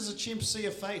sooner does a chimp see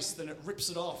a face than it rips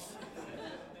it off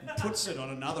and puts it on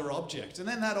another object. And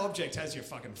then that object has your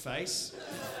fucking face.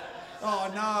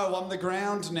 Oh, no, I'm the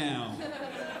ground now.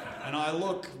 And I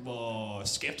look,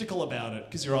 sceptical about it,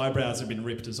 because your eyebrows have been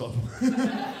ripped as well.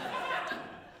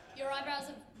 Your eyebrows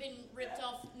have been ripped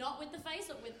off, not with the face,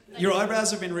 or with... Your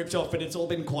eyebrows have been ripped off, but it's all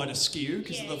been quite askew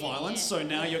because of the violence. Yeah. So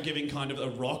now you're giving kind of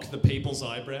a rock the people's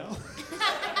eyebrow.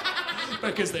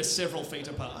 Because they're several feet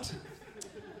apart.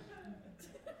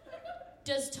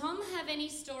 Does Tom have any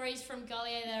stories from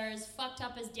Gullier that are as fucked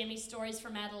up as Demi's stories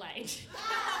from Adelaide?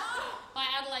 By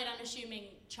Adelaide, I'm assuming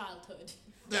childhood.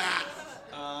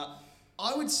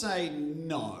 I would say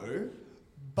no,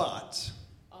 but...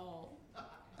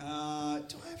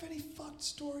 do I have any fucked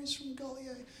stories from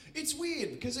Gullier? It's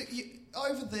weird, because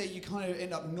over there you kind of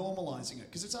end up normalising it,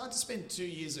 because it's hard to spend 2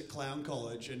 years at clown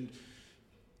college and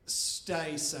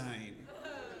stay sane.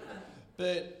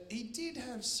 But he did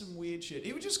have some weird shit.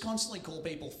 He would just constantly call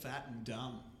people fat and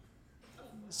dumb.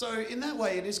 So in that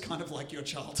way, it is kind of like your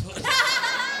childhood.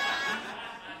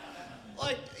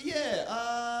 Like, yeah,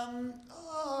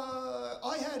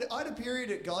 I had a period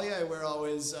at Gullier where I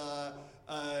was...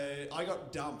 I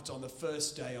got dumped on the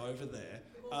first day over there,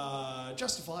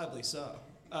 justifiably so.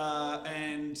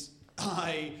 And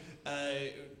I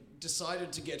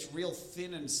decided to get real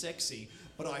thin and sexy,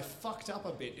 but I fucked up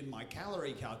a bit in my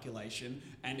calorie calculation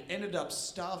and ended up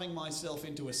starving myself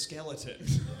into a skeleton.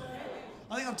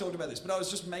 I think I've talked about this, but I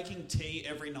was just making tea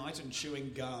every night and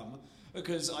chewing gum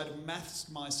because I'd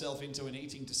mathed myself into an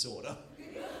eating disorder.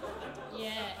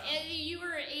 Yeah, you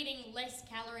were eating less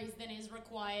calories than is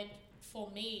required for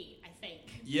me, I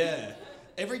think. Yeah.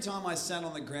 Every time I sat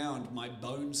on the ground, my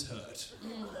bones hurt.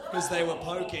 Because they were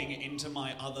poking into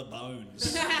my other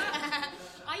bones.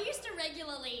 I used to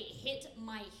regularly hit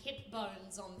my hip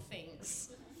bones on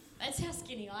things. That's how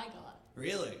skinny I got.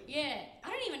 Really? Yeah. I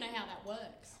don't even know how that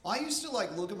works. I used to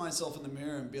look at myself in the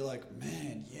mirror and be like,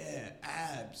 man, yeah,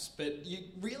 abs. But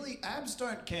abs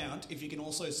don't count if you can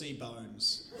also see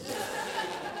bones.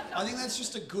 I think that's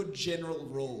just a good general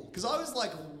rule. Because I was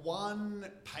like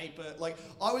one paper,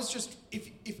 I was just,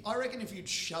 I reckon if you'd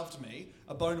shoved me,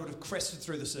 a bone would have crested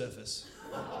through the surface.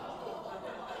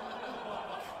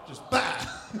 Just, bah!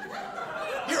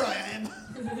 Here I am.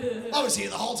 I was here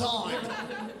the whole time.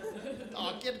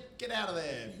 Oh, get out of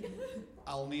there,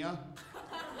 Alnia.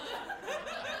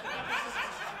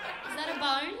 Is that a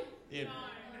bone? Yeah.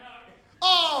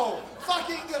 Oh,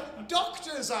 fucking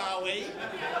doctors, are we?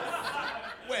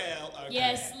 Well, okay.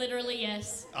 Yes, literally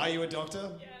yes. Are you a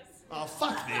doctor? Yes. Oh,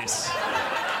 fuck this.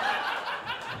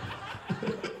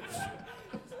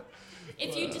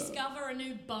 If you discover a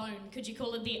new bone, could you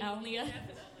call it the Alnia?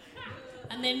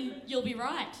 and then you'll be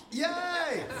right.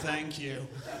 Yay! Thank you.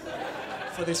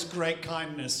 For this great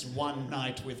kindness, one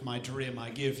night with my dream I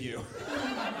give you.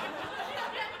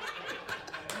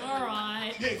 All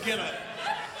right. Yeah, get her.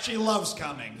 She loves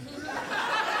coming.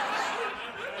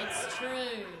 It's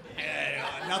true. Yeah,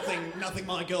 nothing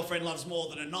my girlfriend loves more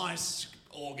than a nice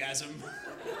orgasm.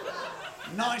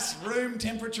 Nice room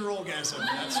temperature orgasm.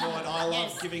 That's what I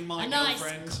love giving my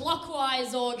girlfriend. Nice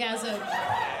clockwise orgasm.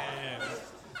 Yeah.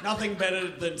 Nothing better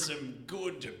than some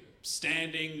good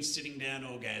standing, sitting down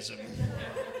orgasm.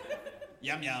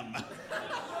 Yum yum.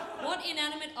 What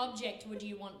inanimate object would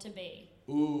you want to be?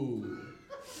 Ooh.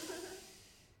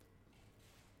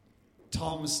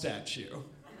 Tom's statue.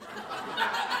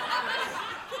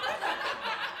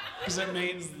 Because it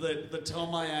means that the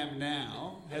Tom I am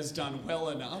now has done well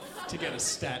enough to get a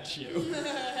statue.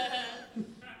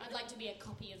 I'd like to be a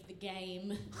copy of the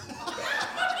game.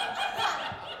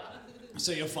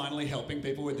 So you're finally helping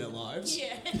people with their lives?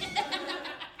 Yeah.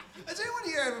 Has anyone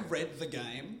here ever read The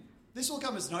Game? This will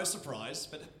come as no surprise,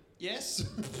 but yes?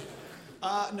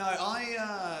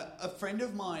 A friend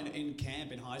of mine in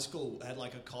camp in high school had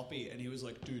like a copy and he was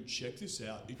like, dude, check this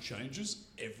out. It changes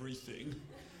everything.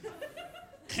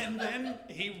 And then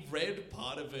he read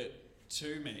part of it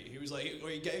to me. He was like, or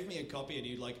he gave me a copy and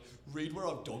he'd like, read where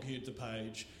I've dog-eared the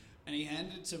page. And he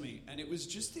handed it to me. And it was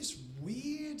just this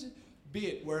weird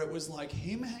bit where it was like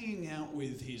him hanging out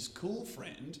with his cool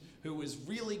friend who was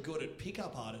really good at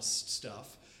pickup artist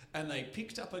stuff. And they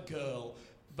picked up a girl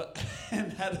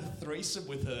and had a threesome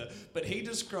with her. But he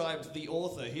described the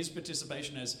author, his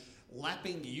participation, as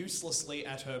lapping uselessly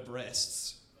at her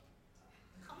breasts.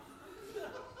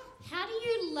 How do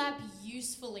you lap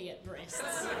usefully at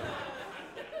breasts?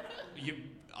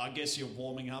 I guess you're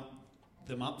warming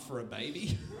them up for a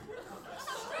baby.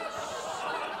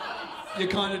 You're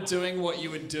kind of doing what you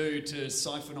would do to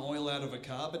siphon oil out of a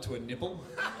car, but to a nipple.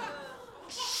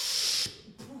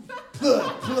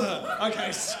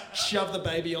 Okay, shove the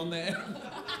baby on there.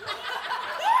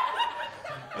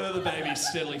 The baby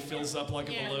steadily fills up like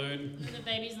a balloon. And the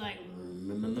baby's like...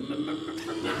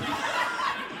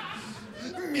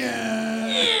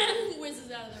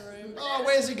 whizzes out of the room. Oh,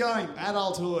 where's he going?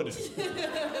 Adulthood.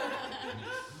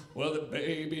 Well, the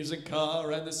baby's a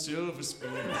car and the silver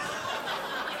spoon.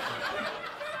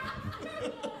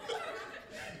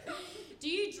 Do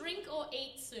you drink or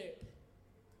eat soup?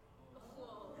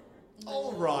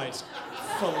 All right,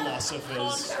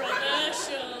 philosophers.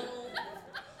 Controversial.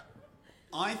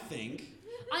 I think...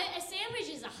 A sandwich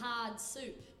is a hard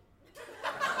soup.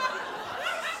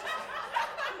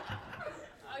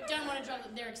 I don't want to drop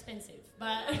it. They're expensive,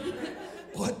 but...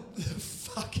 What the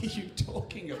fuck are you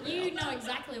talking about? You know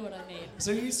exactly what I mean.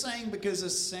 So you're saying because a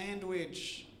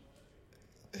sandwich...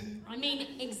 I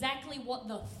mean exactly what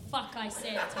the fuck I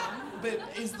said, Tom. But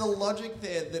is the logic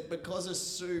there that because a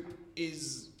soup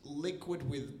is liquid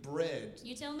with bread...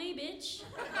 You tell me, bitch.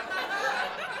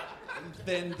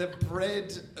 Then the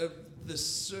bread of the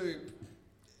soup...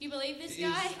 You believe this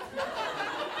guy?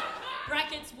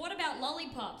 Brackets, what about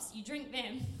lollipops? You drink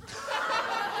them.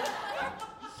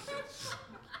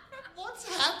 What's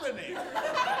happening?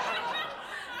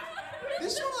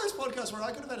 This is one of those podcasts where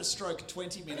I could have had a stroke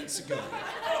 20 minutes ago.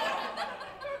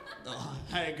 Oh,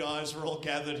 hey guys, we're all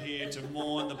gathered here to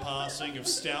mourn the passing of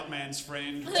Stoutman's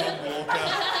friend, Tom Walker.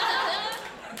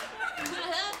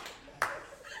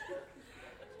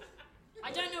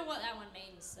 I don't know what that one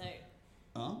means, so...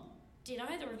 Huh? Did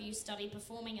either of you study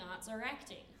performing arts or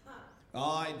acting?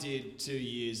 I did 2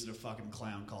 years at a fucking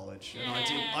clown college, and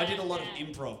I did a lot of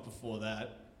improv before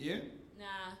that. You?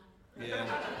 Nah. Yeah.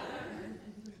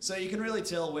 So you can really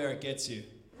tell where it gets you.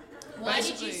 Why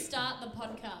did you start the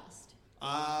podcast?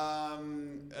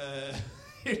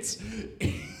 It's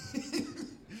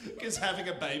because having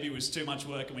a baby was too much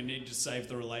work and we needed to save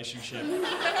the relationship.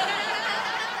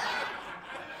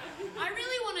 I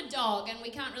really want a dog, and we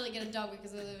can't really get a dog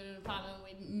because we live in an apartment and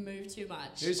we move too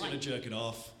much. Who's going to jerk it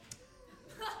off?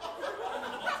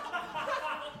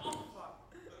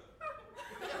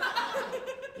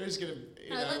 Who's going to...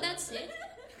 That's it.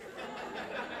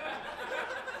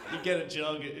 You get a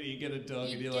dog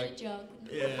and you're like... a jog.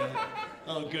 Yeah.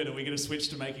 Oh, good. Are we going to switch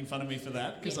to making fun of me for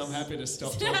that? Because I'm happy to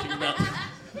stop talking about...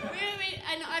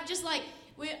 And I'm just like...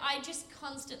 I just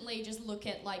constantly just look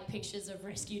at like pictures of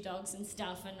rescue dogs and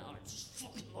stuff, and I just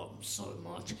fucking love them so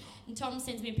much. And Tom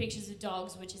sends me pictures of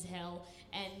dogs, which is hell.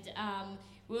 And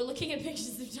we were looking at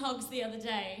pictures of dogs the other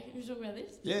day. You talking about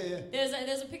this? Yeah.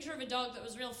 There's a picture of a dog that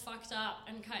was real fucked up,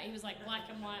 and he was like black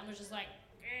and white, and was just like.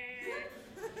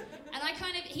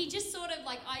 And he just sort of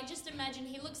like, I just imagine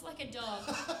he looks like a dog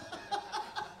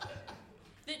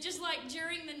that just like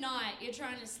during the night, you're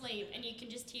trying to sleep and you can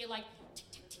just hear like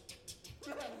tick, tick, tick, tick, tick, tick,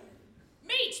 tick.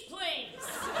 Meat, please.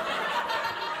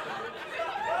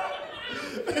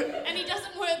 And he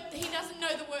doesn't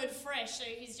know the word fresh, so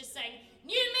he's just saying,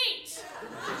 new meat.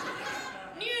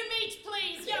 New meat,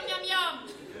 please. Yum, yum, yum.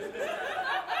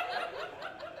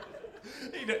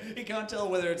 He can't tell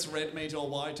whether it's red meat or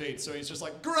white meat, so he's just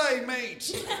like, grey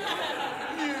meat!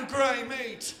 New grey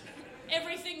meat!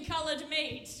 Everything coloured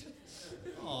meat.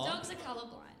 Aww. Dogs are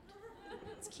colourblind.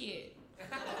 It's cute.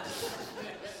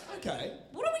 Okay.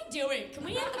 What are we doing? Can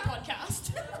we end the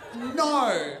podcast?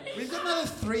 No! We've got another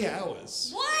 3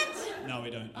 hours. What? No, we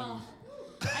don't. I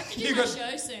have to do You my got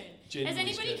show soon. Has genuinely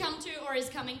anybody scared. come to or is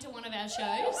coming to one of our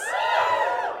shows?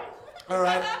 All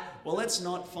right. Well, let's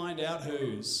not find out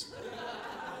whose.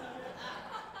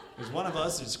 Because one of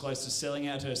us is close to selling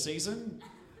out her season,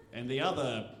 and the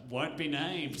other won't be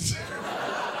named.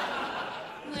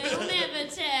 We'll never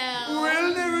tell.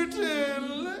 We'll never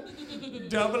tell.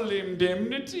 Double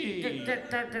indemnity.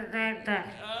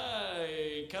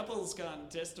 Aye, couples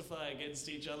can't testify against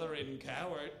each other in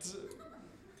coward.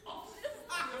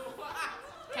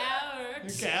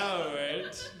 Coward.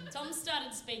 Coward. Tom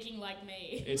started speaking like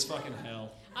me. It's fucking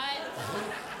hell.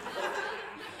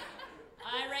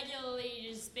 I regularly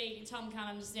just speak. Tom can't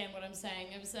understand what I'm saying.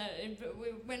 So it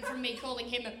went from me calling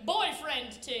him a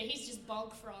boyfriend to he's just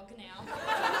bog frog now.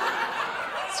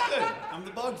 It's good. I'm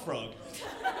the bog frog.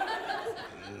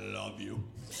 Love you.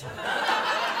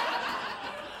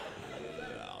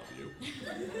 Love you.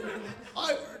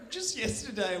 Just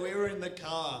yesterday we were in the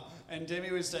car and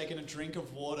Demi was taking a drink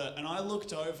of water and I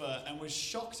looked over and was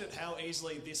shocked at how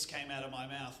easily this came out of my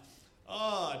mouth.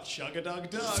 Oh,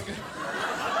 chug-a-dug-dug.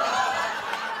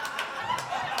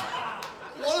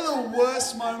 One of the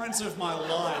worst moments of my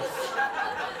life.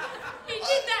 He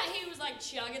did that. He was like,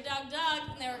 chug-a-dug-dug.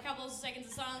 And there were a couple of seconds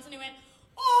of silence and he went,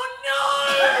 oh no!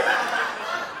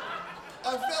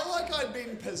 I felt like I'd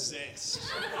been possessed.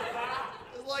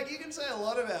 Like, you can say a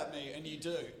lot about me, and you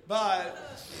do, but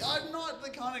I'm not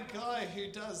the kind of guy who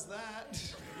does that.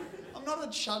 I'm not a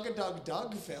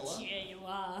chug-a-dug-dug fella. Yeah, you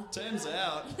are. Turns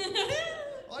out.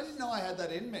 I didn't know I had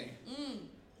that in me.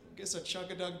 Guess I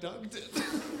chug-a-dug-dugged it.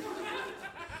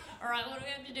 All right, what do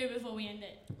we have to do before we end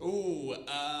it? Ooh,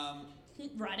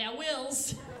 Write our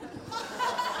wills.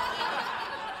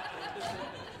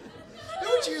 Who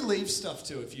would you leave stuff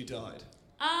to if you died?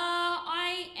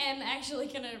 I am actually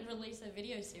going to release a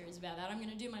video series about that. I'm going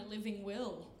to do my living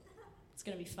will. It's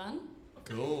going to be fun.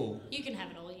 Cool. You can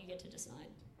have it all. You get to decide.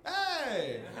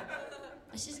 Hey!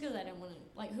 It's just because I don't want to...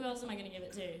 Like, who else am I going to give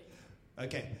it to?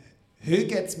 Okay. Who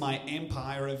gets my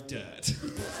empire of dirt?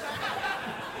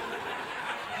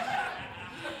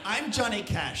 I'm Johnny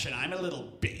Cash and I'm a little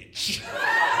bitch.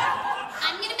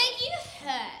 I'm going to make you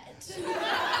hurt.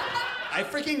 I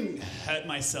freaking hurt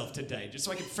myself today just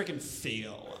so I could freaking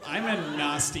feel. I'm a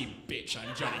nasty bitch.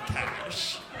 I'm Johnny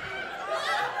Cash.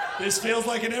 This feels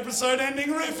like an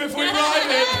episode-ending riff if we write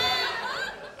it.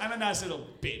 I'm a nice little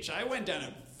bitch. I went down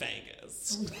to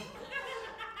Vegas.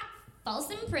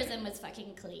 Folsom Prison was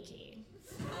fucking cliquey.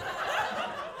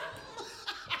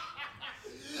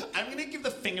 I'm gonna give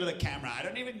the finger to the camera. I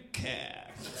don't even care.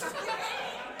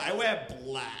 I wear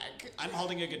black. I'm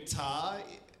holding a guitar.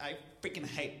 I freaking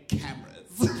hate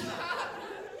cameras.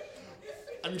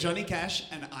 I'm Johnny Cash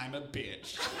and I'm a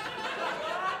bitch. I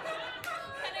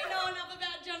don't know enough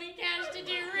about Johnny Cash to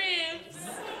do riffs.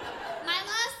 My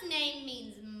last name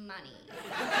means money.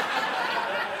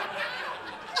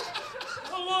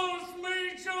 Hello, it's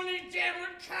me, Johnny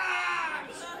Deborah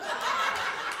Cash.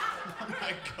 Oh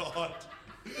my god.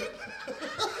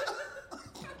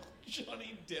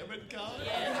 Johnny Debit Card?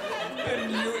 Yeah. A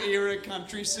new era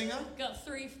country singer? Got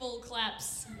 3 full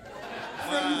claps.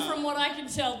 From what I can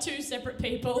tell, 2 separate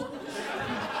people.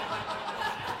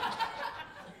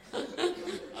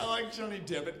 I like Johnny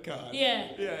Debit Card.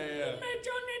 Yeah. Yeah. My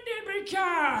Johnny Deborah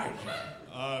Cash.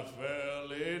 I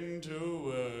fell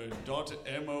into a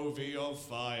 .mov of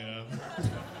fire.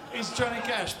 He's Johnny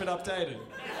Cash, but updated.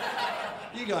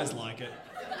 You guys like it.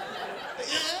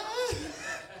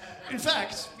 In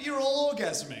fact, you're all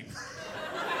orgasming.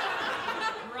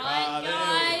 Right,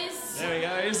 guys? There we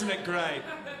go. Isn't it great?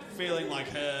 Feeling like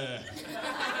her.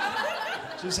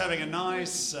 Just having a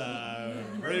nice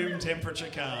room temperature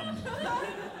cum.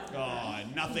 Oh,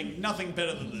 nothing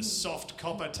better than the soft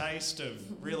copper taste of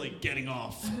really getting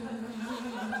off.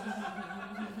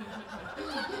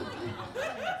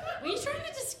 Were you trying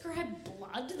to describe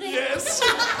blood there? Yes.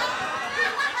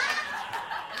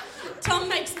 Tom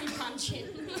makes me punch him.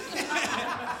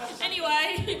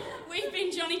 Anyway, We've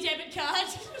been Johnny Debit Card.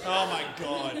 Oh my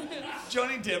God.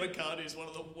 Johnny Debit Card is one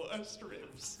of the worst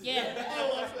riffs. Yeah. I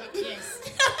love it. Yes.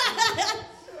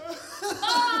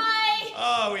 Bye.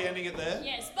 Oh, are we ending it there?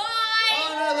 Yes, bye.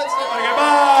 Oh no, let's do it. Okay,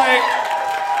 bye.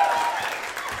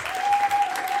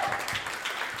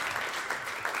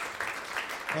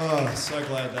 Oh, so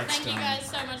glad that's Thank done. you guys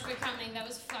so much for coming. That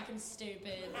was fucking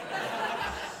stupid.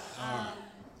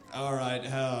 All right.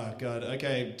 Oh God.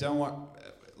 Okay. Don't worry.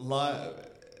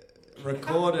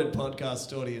 Recorded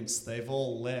podcast audience. They've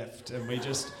all left, and we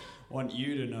just want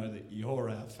you to know that you're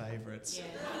our favourites. Yeah.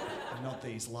 And not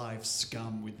these live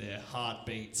scum with their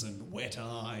heartbeats and wet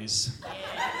eyes.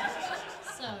 Yeah.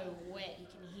 So wet, you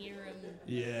can hear them.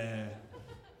 Yeah.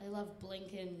 They love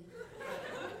blinking.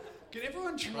 Can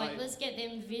everyone I'm try? like, let's get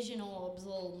them vision orbs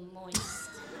all moist.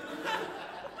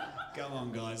 Come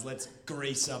on, guys. Let's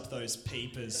grease up those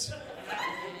peepers.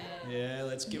 Yeah,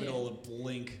 let's give it all a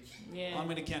blink. Yeah. I'm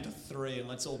going to count to 3 and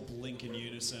let's all blink in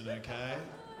unison, okay?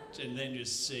 And then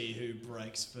just see who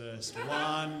breaks first.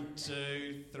 1,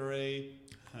 2, 3.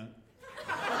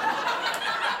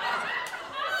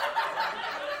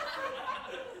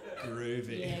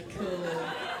 Groovy. Yeah, cool.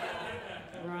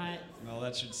 Right. Well,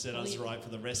 that should set us right for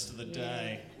the rest of the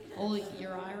day. All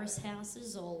your iris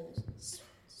houses all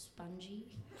spongy.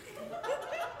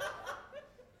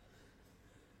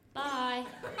 Bye.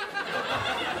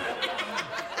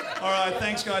 All right,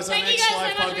 thanks, guys. Thank Our you next guys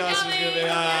live so much for podcast is coming. going to be...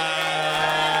 Bye.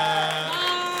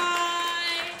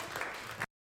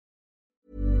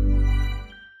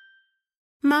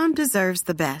 Mom deserves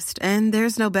the best, and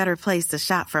there's no better place to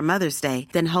shop for Mother's Day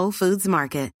than Whole Foods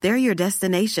Market. They're your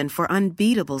destination for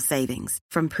unbeatable savings,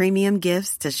 from premium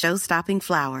gifts to show-stopping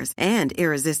flowers and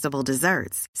irresistible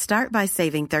desserts. Start by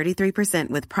saving 33%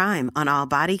 with Prime on all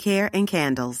body care and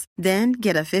candles. Then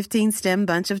get a 15-stem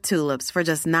bunch of tulips for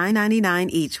just $9.99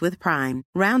 each with Prime.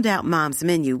 Round out Mom's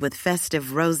menu with festive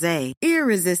rosé,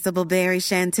 irresistible berry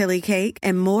chantilly cake,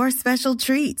 and more special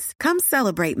treats. Come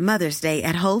celebrate Mother's Day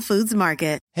at Whole Foods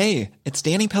Market. Hey, it's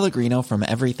Danny Pellegrino from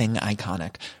Everything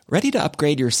Iconic. Ready to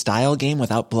upgrade your style game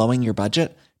without blowing your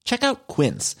budget? Check out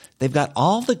Quince. They've got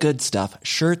all the good stuff,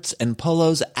 shirts and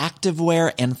polos,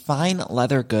 activewear, and fine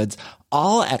leather goods,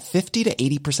 all at 50 to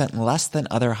 80% less than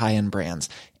other high-end brands.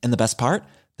 And the best part?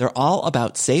 They're all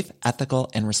about safe, ethical,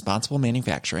 and responsible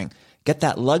manufacturing. Get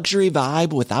that luxury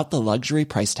vibe without the luxury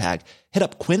price tag. Hit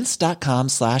up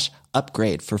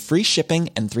quince.com/upgrade for free shipping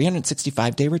and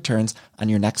 365-day returns on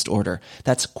your next order.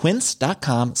 That's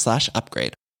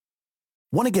quince.com/upgrade.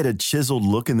 Want to get a chiseled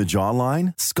look in the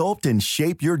jawline? Sculpt and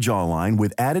shape your jawline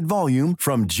with added volume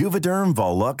from Juvederm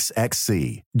Volux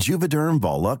XC. Juvederm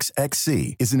Volux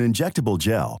XC is an injectable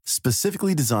gel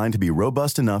specifically designed to be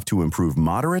robust enough to improve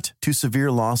moderate to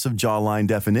severe loss of jawline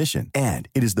definition. And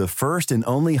it is the first and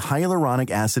only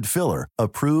hyaluronic acid filler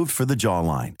approved for the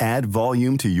jawline. Add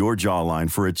volume to your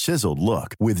jawline for a chiseled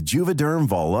look with Juvederm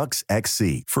Volux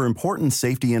XC. For important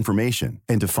safety information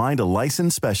and to find a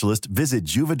licensed specialist, visit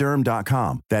Juvederm.com.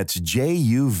 That's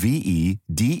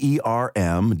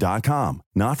Juvederm.com.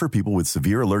 Not for people with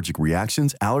severe allergic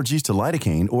reactions, allergies to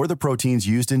lidocaine, or the proteins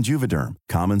used in Juvederm.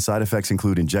 Common side effects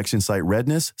include injection site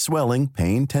redness, swelling,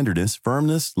 pain, tenderness,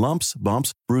 firmness, lumps,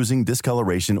 bumps, bruising,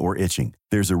 discoloration, or itching.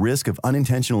 There's a risk of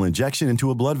unintentional injection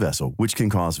into a blood vessel, which can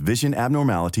cause vision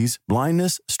abnormalities,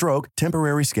 blindness, stroke,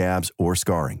 temporary scabs, or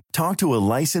scarring. Talk to a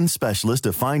licensed specialist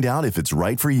to find out if it's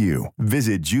right for you.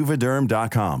 Visit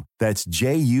Juvederm.com. That's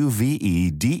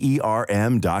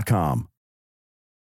Juvederm.com.